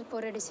 காலேஜில்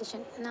போகிற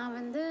டிசிஷன். நான்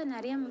வந்து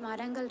நிறைய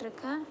மரங்கள்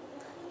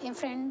என்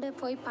ஃப்ரெண்டு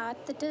போய்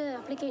பார்த்துட்டு,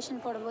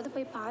 அப்ளிகேஷன் போடும்போது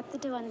போய்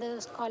பார்த்துட்டு வந்து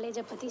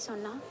காலேஜை பற்றி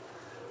சொன்னான்.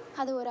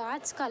 அது ஒரு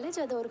ஆர்ட்ஸ் காலேஜ்,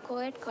 அது ஒரு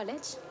கோஎட்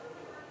காலேஜ்.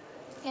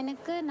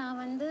 நான்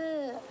வந்து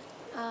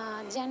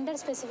ஜெண்டர்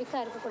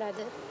ஸ்பெசிஃபிக்காக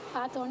இருக்கக்கூடாது,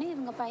 பார்த்தோன்னே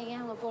இவங்க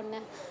பையன் அவங்க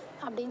பொண்ணு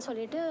அப்படின்னு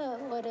சொல்லிட்டு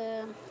ஒரு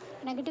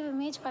நெகட்டிவ்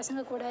இமேஜ்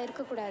பசங்க கூட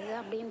இருக்கக்கூடாது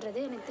அப்படின்றது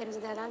எனக்கு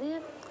தெரிஞ்சது. அதாவது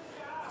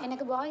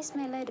எனக்கு பாய்ஸ்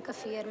மேலே இருக்க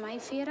fear, my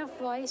fear of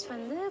boys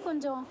வந்து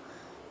கொஞ்சம்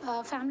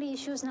ஃபேமிலி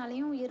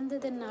இஷ்யூஸ்னாலையும்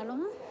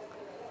இருந்ததுனாலும்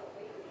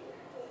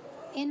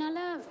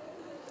என்னால்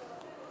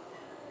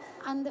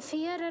அந்த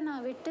ஃபியரை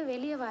நான் விட்டு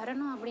வெளியே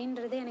வரணும்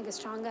அப்படின்றது எனக்கு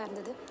ஸ்ட்ராங்காக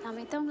இருந்தது. நான்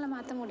மற்றவங்கள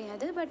மாற்ற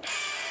முடியாது, பட்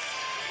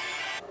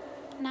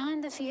நான்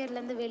இந்த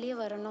ஃபியர்லேருந்து வெளியே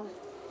வரணும்,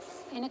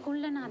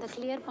 எனக்குள்ளே நான் அதை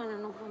கிளியர்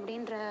பண்ணணும்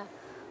அப்படின்ற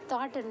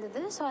தாட்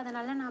இருந்தது. ஸோ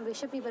அதனால் நான்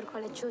பிஷப் ஹீபர்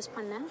காலேஜ் சூஸ்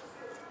பண்ணேன்.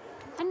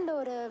 அண்ட்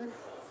ஒரு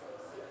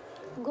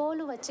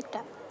கோலும்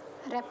வச்சுக்கிட்டேன்,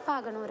 ரெப்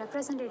ஆகணும்,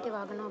 ரெப்ரசன்டேட்டிவ்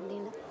ஆகணும்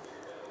அப்படின்னு.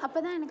 அப்போ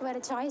தான் எனக்கு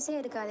வேறு சாய்ஸே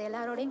இருக்காது,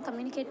 எல்லாரோடையும்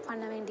கம்யூனிகேட்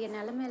பண்ண வேண்டிய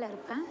நிலமையில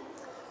இருப்பேன்.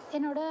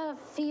 என்னோடய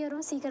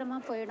ஃபியரும்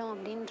சீக்கிரமாக போயிடும்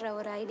அப்படின்ற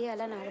ஒரு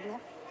ஐடியாவில் நான்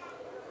இருந்தேன்.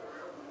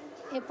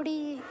 எப்படி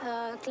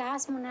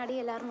கிளாஸ் முன்னாடி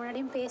எல்லோரும்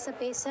முன்னாடியும்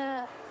பேச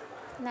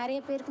நிறைய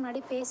பேருக்கு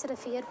முன்னாடி பேசுகிற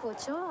ஃபியர்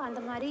போச்சோ, அந்த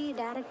மாதிரி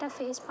டைரெக்டாக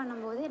ஃபேஸ்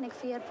பண்ணும்போது எனக்கு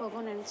ஃபியர்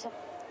போகும்னு நினச்சேன்.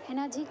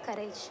 Energy,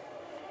 courage.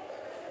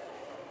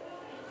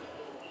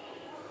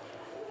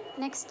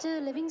 Next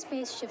living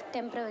space shift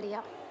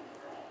டெம்ப்ரவரியாக.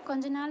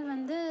 கொஞ்ச நாள்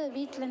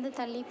வீட்டிலேருந்து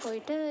தள்ளி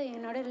போயிட்டு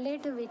என்னோடய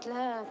ரிலேட்டிவ்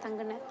வீட்டில்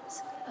தங்கினேன்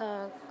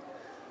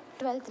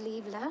 12th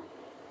லீவில்.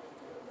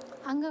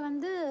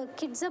 அங்கே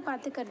கிட்ஸை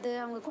பார்த்துக்கிறது,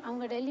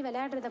 அவங்க டெய்லி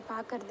விளையாடுறத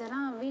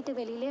பார்க்குறதெல்லாம் வீட்டு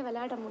வெளியிலே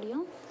விளையாட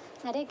முடியும்.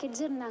 நிறைய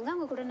கிட்ஸ் இருந்தாங்க,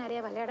 அவங்க கூட நிறைய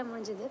விளையாட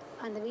முடிஞ்சுது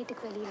அந்த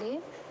வீட்டுக்கு வெளியிலே.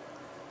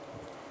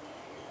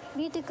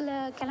 வீட்டுக்குள்ளே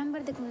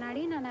கிளம்புறதுக்கு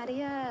முன்னாடி நான்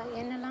நிறைய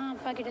என்னெல்லாம்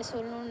அப்பா கிட்ட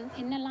சொல்லணும்,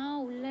 என்னெல்லாம்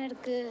உள்ளே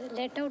இருக்குது,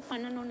 லெட் அவுட்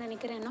பண்ணணும்னு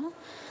நினைக்கிறேனோ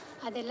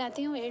அது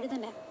எல்லாத்தையும்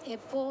எழுதினேன்.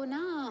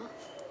 எப்போனா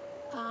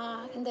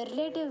இந்த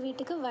ரிலேட்டிவ்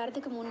வீட்டுக்கு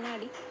வரதுக்கு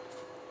முன்னாடி,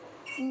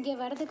 இங்கே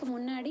வரதுக்கு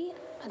முன்னாடி,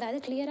 அதாவது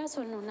கிளியராக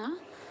சொல்லணுன்னா,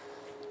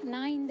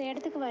 நான் இந்த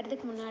இடத்துக்கு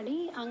வர்றதுக்கு முன்னாடி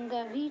அங்கே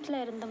வீட்டில்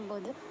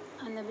இருந்தபோது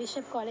அந்த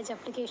பிஷப் காலேஜ்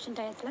அப்ளிகேஷன்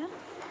டயத்தில்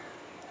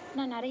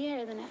நான் நிறைய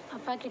எழுதினேன்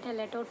அப்பா கிட்ட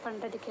லெட் அவுட்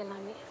பண்ணுறதுக்கு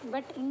எல்லாமே.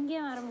 பட் இங்கே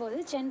வரும்போது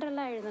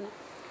ஜென்ரலாக எழுதினேன்,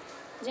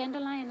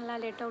 ஜென்ரலாக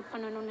என்னெல்லாம் லெட் அவுட்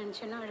பண்ணணும்னு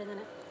நினச்சேன்னா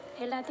எழுதினேன்.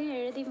 எல்லாத்தையும்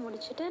எழுதி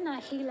முடிச்சுட்டு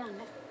நான் ஹீல்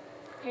ஆனேன்.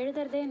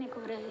 எழுதுறதே எனக்கு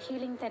ஒரு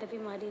ஹீலிங் தெரப்பி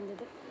மாதிரி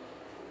இருந்தது.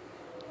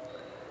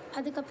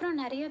 அதுக்கப்புறம்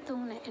நிறைய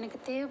தூங்கினேன், எனக்கு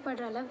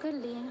தேவைப்படுற அளவுக்கு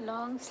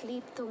லாங்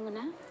ஸ்லீப்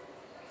தூங்கினேன்.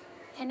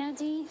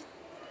 எனர்ஜி,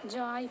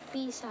 ஜாய்,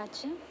 பீஸ்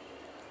ஆச்சு.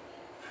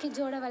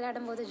 கிட்ஸோடு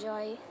விளையாடும்போது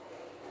ஜாய்,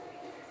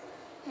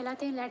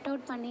 எல்லாத்தையும் லெட்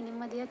அவுட் பண்ணி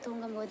நிம்மதியாக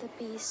தூங்கும்போது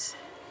பீஸ்.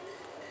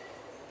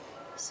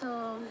 ஸோ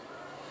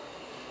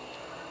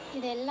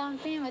இது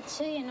எல்லாமே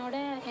வச்சு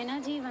என்னோடய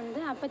எனர்ஜி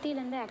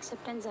அப்பத்திலேருந்து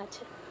அக்செப்டன்ஸ்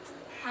ஆச்சு.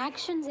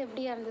 ஆக்ஷன்ஸ்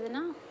எப்படியா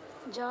இருந்ததுன்னா,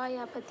 ஜாய்,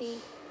 அப்பத்தி,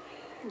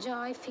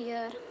 ஜாய்,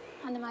 ஃபியர்,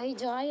 அந்த மாதிரி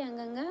ஜாய்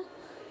அங்கங்கே,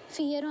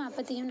 ஃபியரும்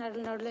அப்பத்தியும்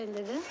நடுவில்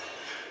இருந்தது.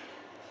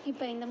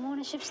 இப்போ இந்த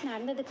 3 ஷிஃப்ட்ஸ்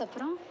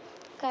நடந்ததுக்கப்புறம்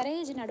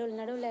கரேஜ்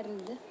நடுவில்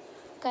இருந்தது.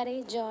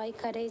 Courage, Joy,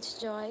 courage,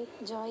 Joy,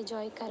 Joy,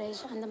 Joy,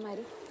 courage, அந்த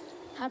மாதிரி.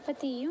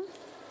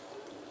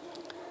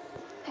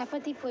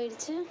 அப்பத்தி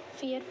போயிடுச்சு,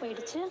 ஃபியர்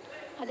போயிடுச்சு,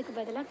 அதுக்கு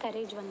பதிலாக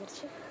கரேஜ்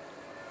வந்துடுச்சு.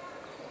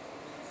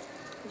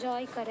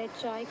 ஜாய்,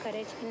 கரேஜ், ஜாய்,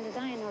 கரேஜ்,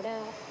 இதுதான்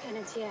என்னோடய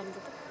எனர்ஜியாக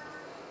இருந்தது.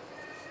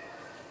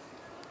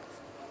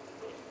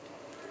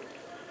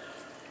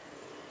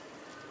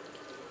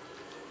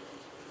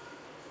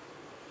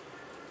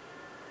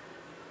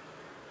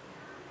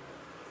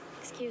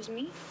 Excuse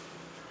me.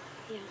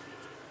 Yeah.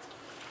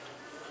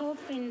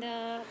 Hope இந்த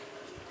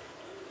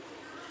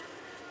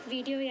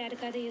வீடியோ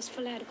யாருக்காவது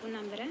யூஸ்ஃபுல்லாக இருக்கும்னு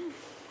நம்புகிறேன்.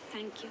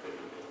 Thank you.